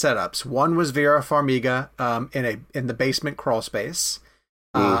 different setups. One was Vera Farmiga in the basement crawl space,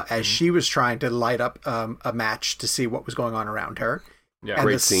 as she was trying to light up a match to see what was going on around her. Yeah, and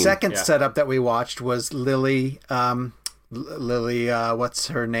the second setup that we watched was Lily. Lily, what's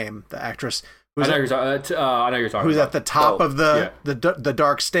her name? The actress. I know you're talking. Who's about. at the top of the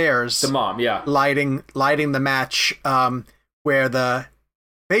dark stairs? The mom, yeah. Lighting the match. Where the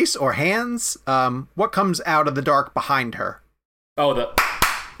face or hands? What comes out of the dark behind her? Oh,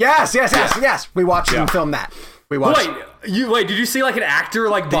 Yes. We watched them film that. We watched. Wait, did you see like an actor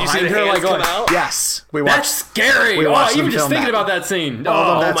like behind her like come out? Yes, we watched. That's scary. We watched even them just film thinking that. about that scene.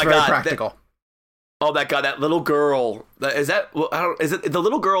 That's my very God. practical. Oh, that guy, that little girl. Is it the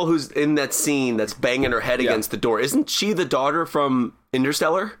little girl who's in that scene that's banging her head against the door? Isn't she the daughter from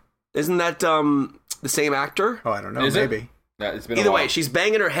Interstellar? Isn't that the same actor? Oh, I don't know. Is Maybe. it? Yeah, it's been Either a while. way, she's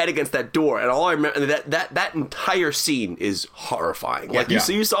banging her head against that door, and all I remember that entire scene is horrifying. Like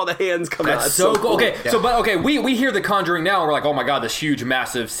you saw the hands come out. That's so cool. Okay, we hear The Conjuring now, and we're like, oh my god, this huge,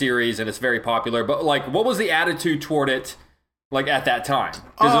 massive series, and it's very popular. But like, what was the attitude toward it? Like at that time,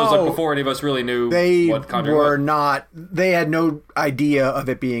 because it was like before any of us really knew what Conjuring was. They had no idea of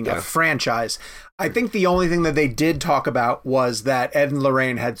it being a franchise. I think the only thing that they did talk about was that Ed and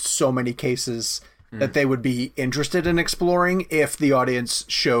Lorraine had so many cases that they would be interested in exploring if the audience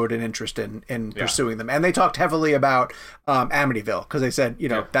showed an interest in pursuing them. And they talked heavily about Amityville, because they said,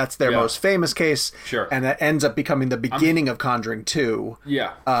 that's their most famous case. Sure. And that ends up becoming the beginning of Conjuring 2.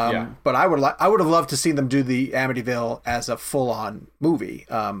 Yeah. But I would have loved to see them do the Amityville as a full-on movie.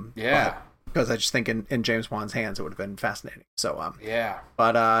 Because I just think in James Wan's hands it would have been fascinating. So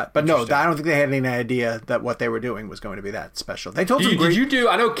but no, I don't think they had any idea that what they were doing was going to be that special. They told Did you do?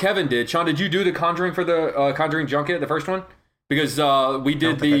 I know Kevin did. Sean, did you do The Conjuring for the Conjuring Junket, the first one? Because we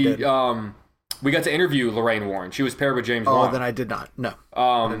did we got to interview Lorraine Warren. She was paired with James Wan. Oh, then I did not. No.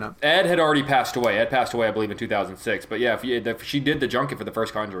 I did not. Ed had already passed away. Ed passed away, I believe, in 2006. But yeah, if she did the junket for the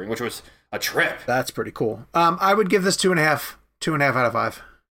first Conjuring, which was a trip. That's pretty cool. I would give this 2.5 out of 5.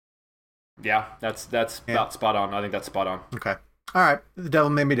 Yeah, that's about spot on. I think that's spot on. Okay. All right. The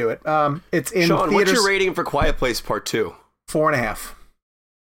devil made me do it. It's in Sean, theaters. what's your rating for Quiet Place Part 2? 4.5.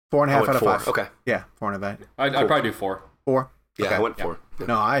 4.5 out of 5. Okay. Yeah, 4 out of 5. I'd probably do 4. 4? Yeah, okay. I went 4. Yeah.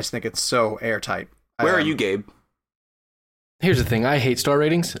 No, I just think it's so airtight. Where are you, Gabe? Here's the thing. I hate star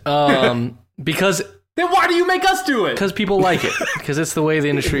ratings because... Then why do you make us do it? Because people like it. Because it's the way the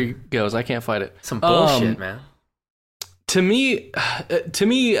industry goes. I can't fight it. Some bullshit, man. To me,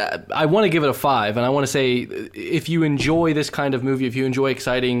 I want to give it a 5, and I want to say if you enjoy this kind of movie, if you enjoy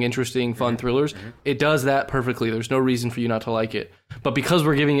exciting, interesting, fun thrillers, it does that perfectly. There's no reason for you not to like it. But because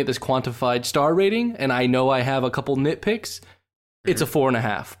we're giving it this quantified star rating, and I know I have a couple nitpicks, it's a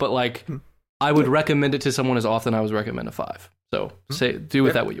 4.5. But like, I would recommend it to someone as often I would recommend a 5. So do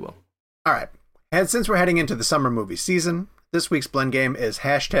with that what you will. All right. And since we're heading into the summer movie season, this week's blend game is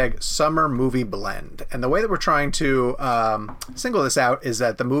 #SummerMovieBlend. And the way that we're trying to single this out is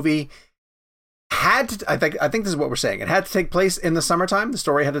that the movie had to, I think this is what we're saying. It had to take place in the summertime. The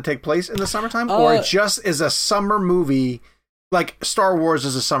story had to take place in the summertime, or it just is a summer movie, like Star Wars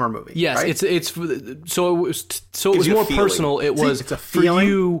is a summer movie. Yes, right? it was more personal. It was it's a for feeling.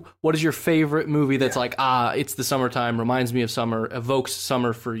 you. What is your favorite movie that's like it's the summertime, reminds me of summer, evokes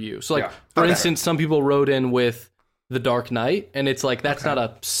summer for you? So like for instance, some people wrote in with The Dark Knight, and it's like that's not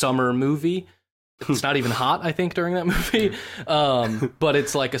a summer movie. It's not even hot, I think, during that movie. But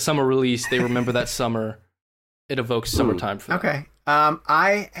it's like a summer release. They remember that summer. It evokes summertime for them. Okay.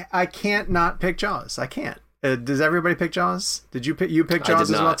 I can't not pick Jaws. I can't. Does everybody pick Jaws? Did you pick Jaws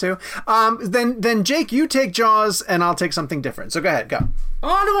as well too? Then Jake, you take Jaws, and I'll take something different. So go ahead, go. Oh,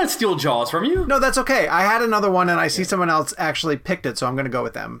 I don't want to steal Jaws from you. No, that's okay. I had another one, and I see someone else actually picked it, so I'm going to go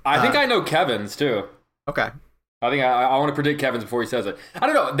with them. I think I know Kevin's too. Okay. I think I want to predict Kevin's before he says it. I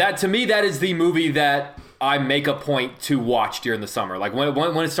don't know. That to me, that is the movie that I make a point to watch during the summer. Like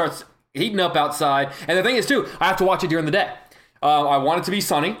when it starts heating up outside. And the thing is too, I have to watch it during the day. I want it to be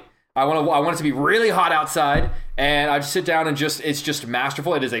sunny. I want it to be really hot outside, and I just sit down and it's just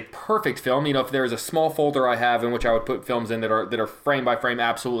masterful. It is a perfect film. You know, if there is a small folder I have in which I would put films in that are frame by frame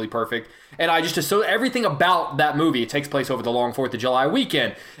absolutely perfect, and I just so everything about that movie, it takes place over the long 4th of July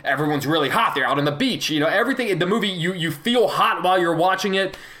weekend. Everyone's really hot. They're out on the beach. You know, everything in the movie, you feel hot while you're watching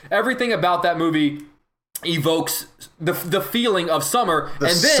it. Everything about that movie evokes the feeling of summer. The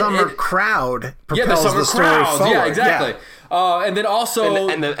summer crowd propels the summer story crowds. forward. Yeah, exactly. And then also...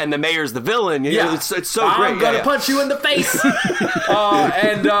 And the mayor's the villain. Yeah. It's so great. I'm going to punch you in the face.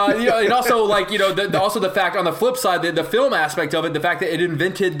 And also, like, also the fact, on the flip side, the film aspect of it, the fact that it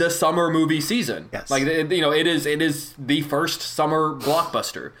invented the summer movie season. Yes. Like, it is the first summer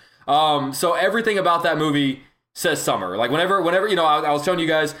blockbuster. So everything about that movie says summer. Like, whenever I was telling you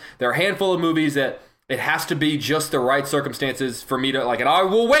guys, there are a handful of movies that it has to be just the right circumstances for me to, like, and I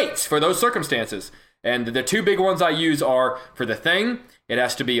will wait for those circumstances. And the two big ones I use are, for The Thing, it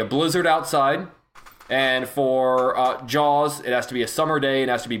has to be a blizzard outside. And for Jaws, it has to be a summer day, and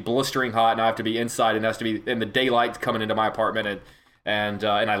it has to be blistering hot, and I have to be inside, and it has to be in the daylight coming into my apartment, and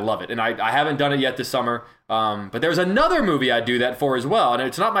I love it. And I haven't done it yet this summer, but there's another movie I do that for as well, and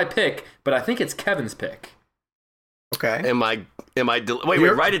it's not my pick, but I think it's Kevin's pick. Okay. And my Wait,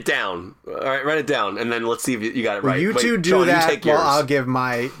 write it down. All right, write it down, and then let's see if you got it right. You two do Sean, that. You take yours. Well, I'll give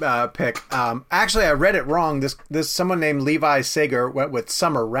my pick. Actually, I read it wrong. This someone named Levi Sager went with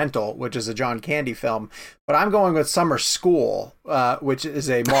Summer Rental, which is a John Candy film, but I'm going with Summer School, which is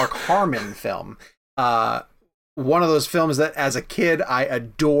a Mark Harmon film. One of those films that, as a kid, I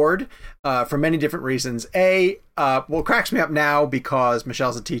adored for many different reasons. It cracks me up now because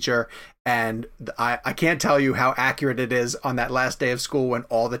Michelle's a teacher, and I can't tell you how accurate it is on that last day of school when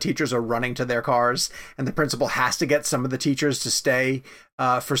all the teachers are running to their cars, and the principal has to get some of the teachers to stay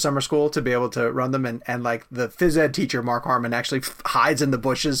for summer school to be able to run them. And like the phys ed teacher, Mark Harmon, actually hides in the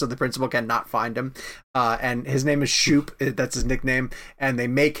bushes so the principal cannot find him. And his name is Shoop. That's his nickname. And they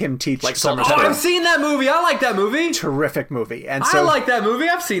make him teach summer school. I've seen that movie. I like that movie. Terrific movie. And I like that movie.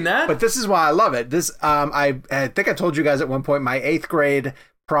 I've seen that. But this is why I love it. This, I think I told you guys at one point, my 8th grade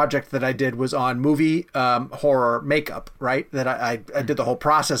project that I did was on movie horror makeup, right? That I did the whole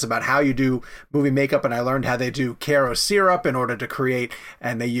process about how you do movie makeup, and I learned how they do Caro syrup in order to create,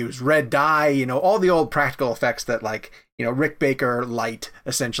 and they use red dye, all the old practical effects that Rick Baker light,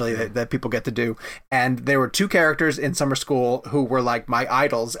 essentially, that people get to do. And there were 2 characters in summer school who were like my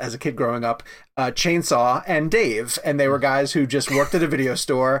idols as a kid growing up, Chainsaw and Dave. And they were guys who just worked at a video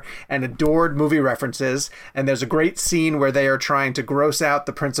store and adored movie references. And there's a great scene where they are trying to gross out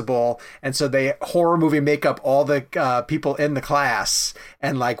the principal. And so they horror movie make up all the people in the class.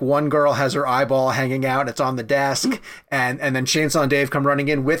 And like one girl has her eyeball hanging out. It's on the desk. And then Chainsaw and Dave come running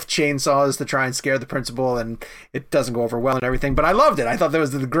in with chainsaws to try and scare the principal. And it doesn't go over well and everything, but I loved it. I thought that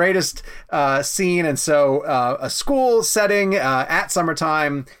was the greatest scene. And so a school setting at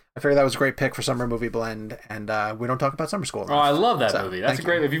summertime, I figured that was a great pick for Summer Movie Blend. And we don't talk about summer school enough. Oh, I love that movie. That's a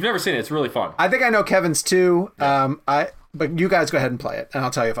great. If you've never seen it, it's really fun. I think I know Kevin's too. But you guys go ahead and play it, and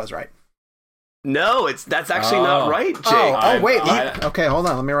I'll tell you if I was right. No, that's actually not right, Jake. Wait. Okay, hold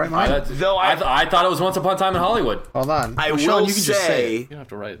on. Let me write mine. I thought it was Once Upon a Time in Hollywood. Hold on. I will Sean, you can just say it. say. You don't have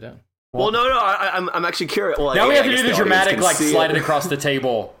to write it down. Well, no, I'm actually curious. Well, Now we have to do the audience dramatic, can like see slide it across the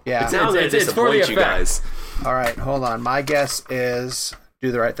table. Yeah. It's now going to it's for the disappoint you guys. All right, hold on. My guess is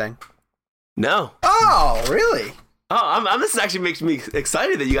Do the Right Thing. No. Oh, really? Oh, this actually makes me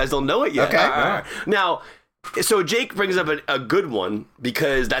excited that you guys don't know it yet. Okay. All right. Now, so Jake brings up a good one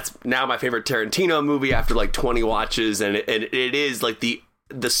because that's now my favorite Tarantino movie after like 20 watches, and it is like the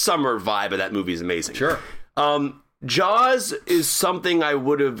summer vibe of that movie is amazing. Sure. Jaws is something I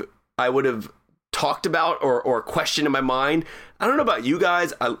would have talked about or questioned in my mind. I don't know about you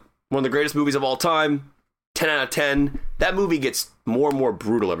guys. One of the greatest movies of all time. 10 out of 10. That movie gets more and more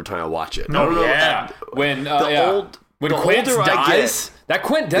brutal every time I watch it. I don't know. When the Quint older I dies, that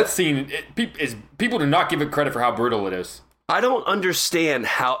Quint death scene, people do not give it credit for how brutal it is. I don't understand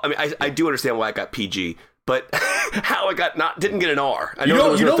how. I mean, I do understand why it got PG, but how it didn't get an R. I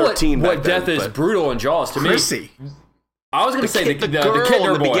know you know what death is brutal in Jaws to Chrissy. me. I was going to say the girl Kidner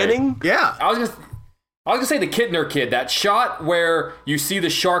in the boy. beginning. Yeah. I was gonna say the Kidner kid. That shot where you see the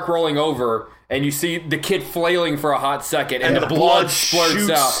shark rolling over and you see the kid flailing for a hot second and the blood splurts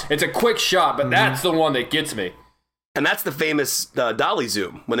out. It's a quick shot, but that's the one that gets me. And that's the famous dolly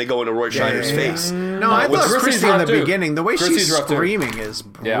zoom when they go into Roy Scheider's face. No, I thought Chrissy in the beginning, the way Chrissy's she's screaming is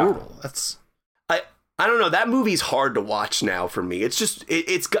brutal. That's. I don't know. That movie's hard to watch now for me. It's just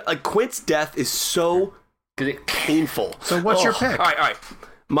it's got like Quint's death is so painful. So what's your pick? All right.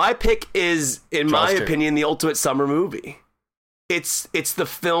 My pick is, in my opinion, the ultimate summer movie. It's the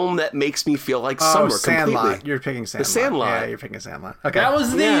film that makes me feel like summer Sandlot. completely. You're picking Sandlot. The Sandlot. Yeah, you're picking Sandlot. Okay. That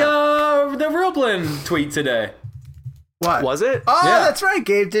was the Real Blend tweet today. What? Was it? Oh, Yeah. That's right.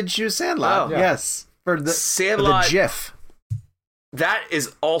 Gabe did choose Sandlot. Oh. Yes. For the Sandlot. For the GIF. That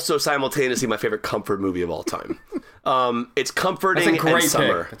is also simultaneously my favorite comfort movie of all time. It's comforting That's a great and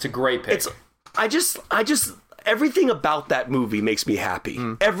summer. pick. It's a great pick. I just everything about that movie makes me happy.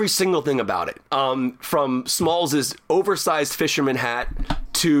 Every single thing about it. From Smalls' oversized fisherman hat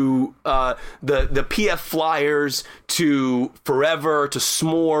to the PF Flyers to Forever to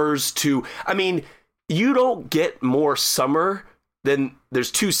S'mores to, I mean, you don't get more summer than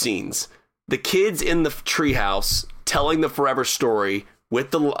there's 2 scenes. The kids in the treehouse telling the Forever story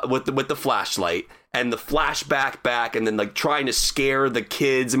with the flashlight and the flashback back and then like trying to scare the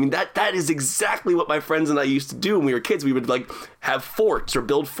kids. I mean, that is exactly what my friends and I used to do when we were kids. We would like have forts or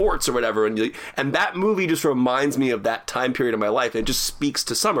build forts or whatever. And that movie just reminds me of that time period of my life. It just speaks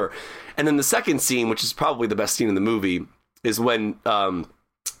to summer. And then the second scene, which is probably the best scene in the movie, is when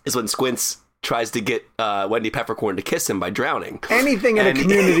Squints tries to get Wendy Peppercorn to kiss him by drowning. Anything in a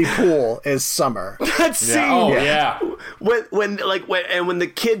community pool is summer. That scene. Oh yeah. When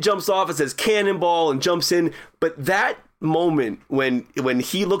the kid jumps off and says cannonball and jumps in, but that moment when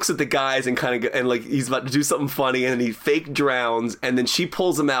he looks at the guys and kind of and like he's about to do something funny and he fake drowns and then she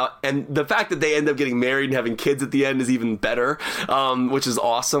pulls him out, and the fact that they end up getting married and having kids at the end is even better, which is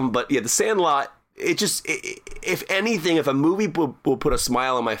awesome. But yeah, The Sandlot, if anything, if a movie will put a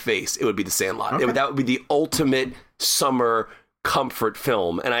smile on my face, it would be The Sandlot. Okay. That would be the ultimate summer comfort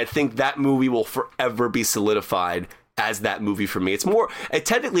film, and I think that movie will forever be solidified as that movie for me. It's more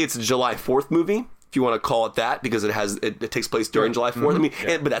technically it's a July 4th movie, if you want to call it that, because it takes place during July 4th. I mean,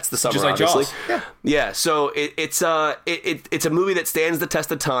 but that's the summer, Just like obviously. Jaws. Yeah. So it's a movie that stands the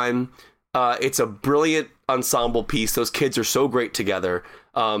test of time. It's a brilliant ensemble piece. Those kids are so great together.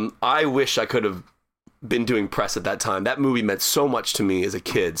 I wish I could have been doing press at that time. That movie meant so much to me as a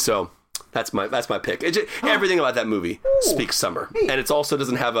kid. So that's my pick. Everything about that movie speaks summer, and it also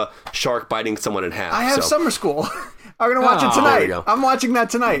doesn't have a shark biting someone in half. I have summer school. I'm gonna watch it there you tonight. go. I'm watching that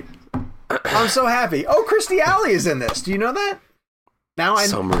tonight. I'm so happy. Oh, Kirstie Alley is in this. Do you know that?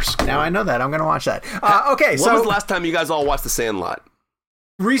 Summer school. Now I know that. I'm gonna watch that. Okay, When was the last time you guys all watched The Sandlot?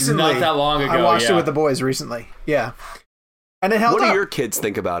 recently, Not that long ago, I watched it yeah. with the boys recently. Yeah, and it held What up. do your kids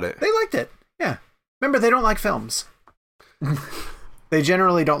think about it? They liked it. Yeah. Remember, they don't like films. They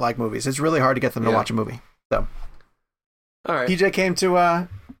generally don't like movies. It's really hard to get them to Yeah. watch a movie. So All right. PJ came to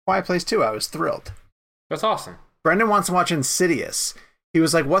Quiet Place 2. I was thrilled. That's awesome. Brendan wants to watch Insidious. He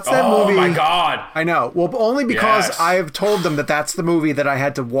was like, "What's that movie?" Oh my god. I know. Well, only because Yes. I've told them that that's the movie that I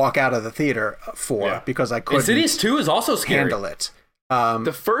had to walk out of the theater for Yeah. because I couldn't Insidious 2 is also scary. handle it.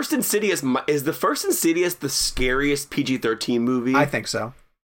 The first Insidious is the first Insidious the scariest PG-13 movie I think so.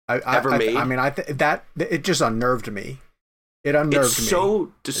 ever made. I mean, that it just unnerved me. It unnerved It's me.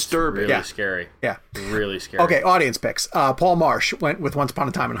 so disturbing. Really Yeah. scary. Yeah. Really scary. Okay, audience picks. Paul Marsh went with Once Upon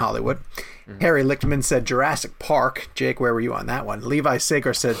a Time in Hollywood. Harry Lichtman said Jurassic Park. Jake, where were you on that one? Levi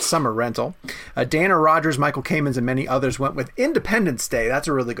Sager said Summer Rental. Dana Rogers, Michael Kamens, and many others went with Independence Day. That's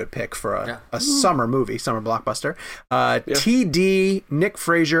a really good pick for a summer movie, summer blockbuster. TD, Nick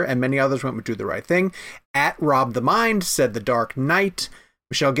Frazier, and many others went with Do the Right Thing. At Rob the Mind said The Dark Knight.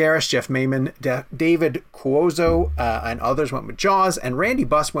 Michelle Garris, Jeff Mayman, David Cuozo, and others went with Jaws, and Randy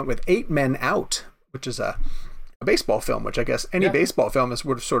Buss went with 8 Men Out, which is a baseball film, which I guess any baseball film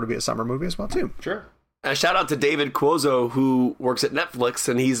would sort of be a summer movie as well, too. Sure. A shout out to David Cuozo, who works at Netflix,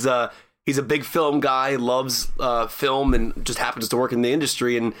 and he's a big film guy, loves film, and just happens to work in the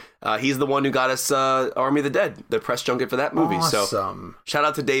industry. And he's the one who got us Army of the Dead, the press junket for that movie. So Awesome. shout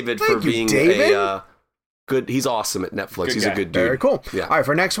out to David Thank for you, being David. a good. He's awesome at Netflix. Good He's guy. a good dude. Very cool. Yeah. All right,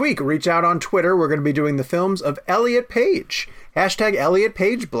 for next week, reach out on Twitter. We're going to be doing the films of Elliot Page. # Elliot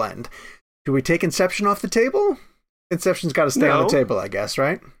Page Blend. Do we take Inception off the table? Inception's got to stay on No. the table, I guess,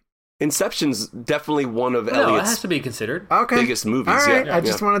 right? Inception's definitely one of No, it Elliot's has to be considered. Okay. biggest movies. All right. Yeah. I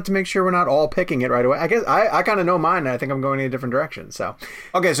just wanted to make sure we're not all picking it right away. I guess I kind of know mine, and I think I'm going in a different direction. So,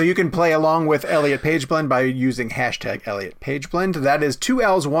 okay, so you can play along with Elliot Page Blend by using # Elliot Page Blend. That is 2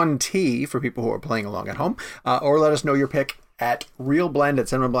 L's 1 T for people who are playing along at home, or let us know your pick at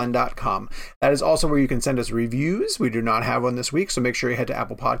realblend@cinemablend.com. That is also where you can send us reviews. We do not have one this week, so make sure you head to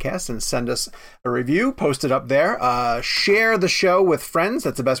Apple Podcasts and send us a review. Post it up there. Share the show with friends.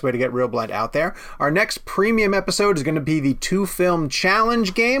 That's the best way to get Real Blend out there. Our next premium episode is going to be the 2-film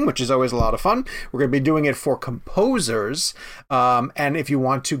challenge game, which is always a lot of fun. We're going to be doing it for composers. And if you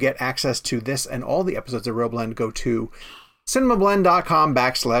want to get access to this and all the episodes of Real Blend, go to cinemablend.com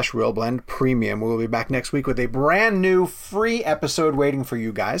 /RealBlend Premium. We'll be back next week with a brand new free episode waiting for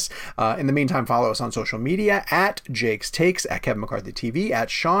you guys. In the meantime, follow us on social media at Jake's Takes, at Kevin McCarthy TV, at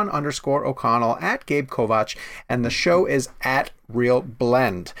Sean_O'Connell, at Gabe Kovac, and the show is at Real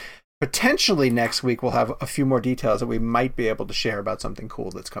Blend. Potentially next week we'll have a few more details that we might be able to share about something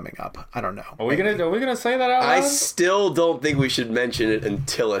cool that's coming up. I don't know. Are we gonna say that out loud? I still don't think we should mention it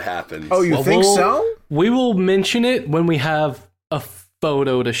until it happens. Oh, you think so? We will mention it when we have a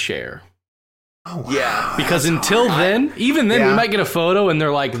photo to share. Oh, wow. Yeah. Because until then, even then, Yeah. we might get a photo and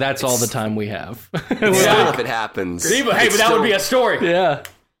they're like, that's all the time we have. Still, if it happens. See, but hey, It's but that still- would be a story. Yeah.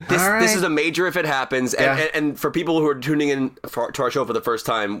 This, All right. this is a major if it happens. And, Yeah. and for people who are tuning in to our show for the first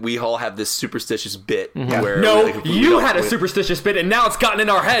time, we all have this superstitious bit where No, like, if we you don't had a win- superstitious bit, and now it's gotten in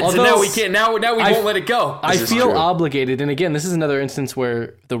our heads, Although- and now we can't. Now we I- won't let it go. I is feel true. obligated. And again, this is another instance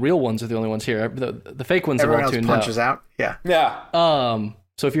where the real ones are the only ones here. The fake ones Everyone have all else tuned punches out. Yeah. Yeah.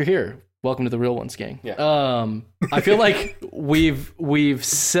 So if you're here, welcome to the real ones, gang. Yeah. I feel like we've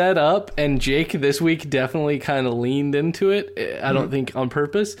set up, and Jake this week definitely kind of leaned into it. I don't think on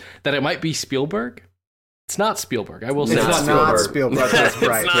purpose, that it might be Spielberg. It's not Spielberg. I will say It's that. not Spielberg. That's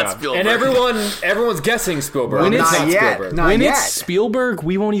right. It's not Spielberg. And everyone's guessing Spielberg. When it's Not yet. Spielberg. Not When yet. it's Spielberg,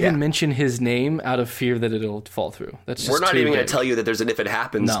 we won't even Yeah. mention his name out of fear that it'll fall through. That's just We're not too even going big. to tell you that there's an if it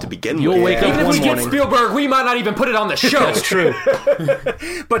happens No. to begin You'll with. wake up Even if one we get morning. Spielberg, we might not even put it on the show. That's true.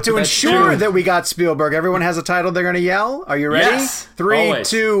 But to ensure that we got Spielberg, everyone has a title they're going to yell. Are you ready? Yes. 3, Always.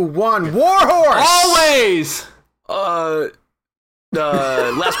 2, 1. Warhorse! Always.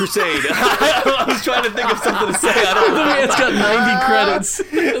 Last Crusade. I was trying to think of something to say. I don't The know. man's got 90 credits.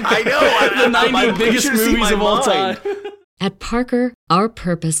 I know. The 90 biggest movies of all time. At Parker, our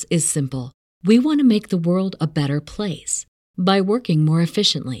purpose is simple. We want to make the world a better place by working more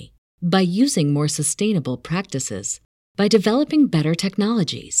efficiently, by using more sustainable practices, by developing better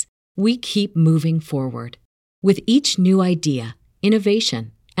technologies. We keep moving forward. With each new idea,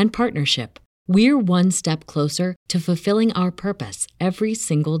 innovation, and partnership, we're one step closer to fulfilling our purpose every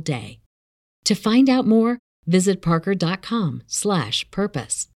single day. To find out more, visit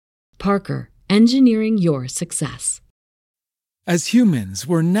parker.com/purpose. Parker, engineering your success. As humans,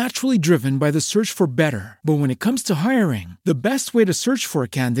 we're naturally driven by the search for better. But when it comes to hiring, the best way to search for a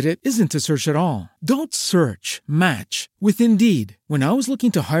candidate isn't to search at all. Don't search, match with Indeed. When I was looking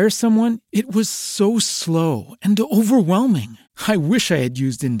to hire someone, it was so slow and overwhelming. I wish I had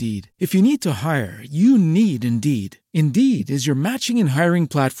used Indeed. If you need to hire, you need Indeed. Indeed is your matching and hiring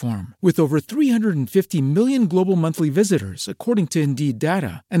platform with over 350 million global monthly visitors, according to Indeed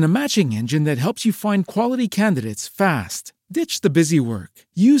data, and a matching engine that helps you find quality candidates fast. Ditch the busy work.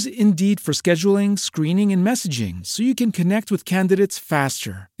 Use Indeed for scheduling, screening, and messaging so you can connect with candidates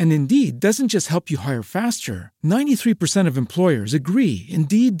faster. And Indeed doesn't just help you hire faster. 93% of employers agree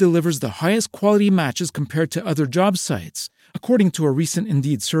Indeed delivers the highest quality matches compared to other job sites, according to a recent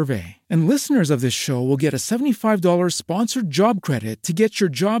Indeed survey. And listeners of this show will get a $75 sponsored job credit to get your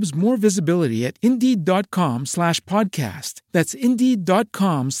jobs more visibility at Indeed.com/podcast. That's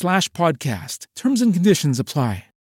Indeed.com/podcast. Terms and conditions apply.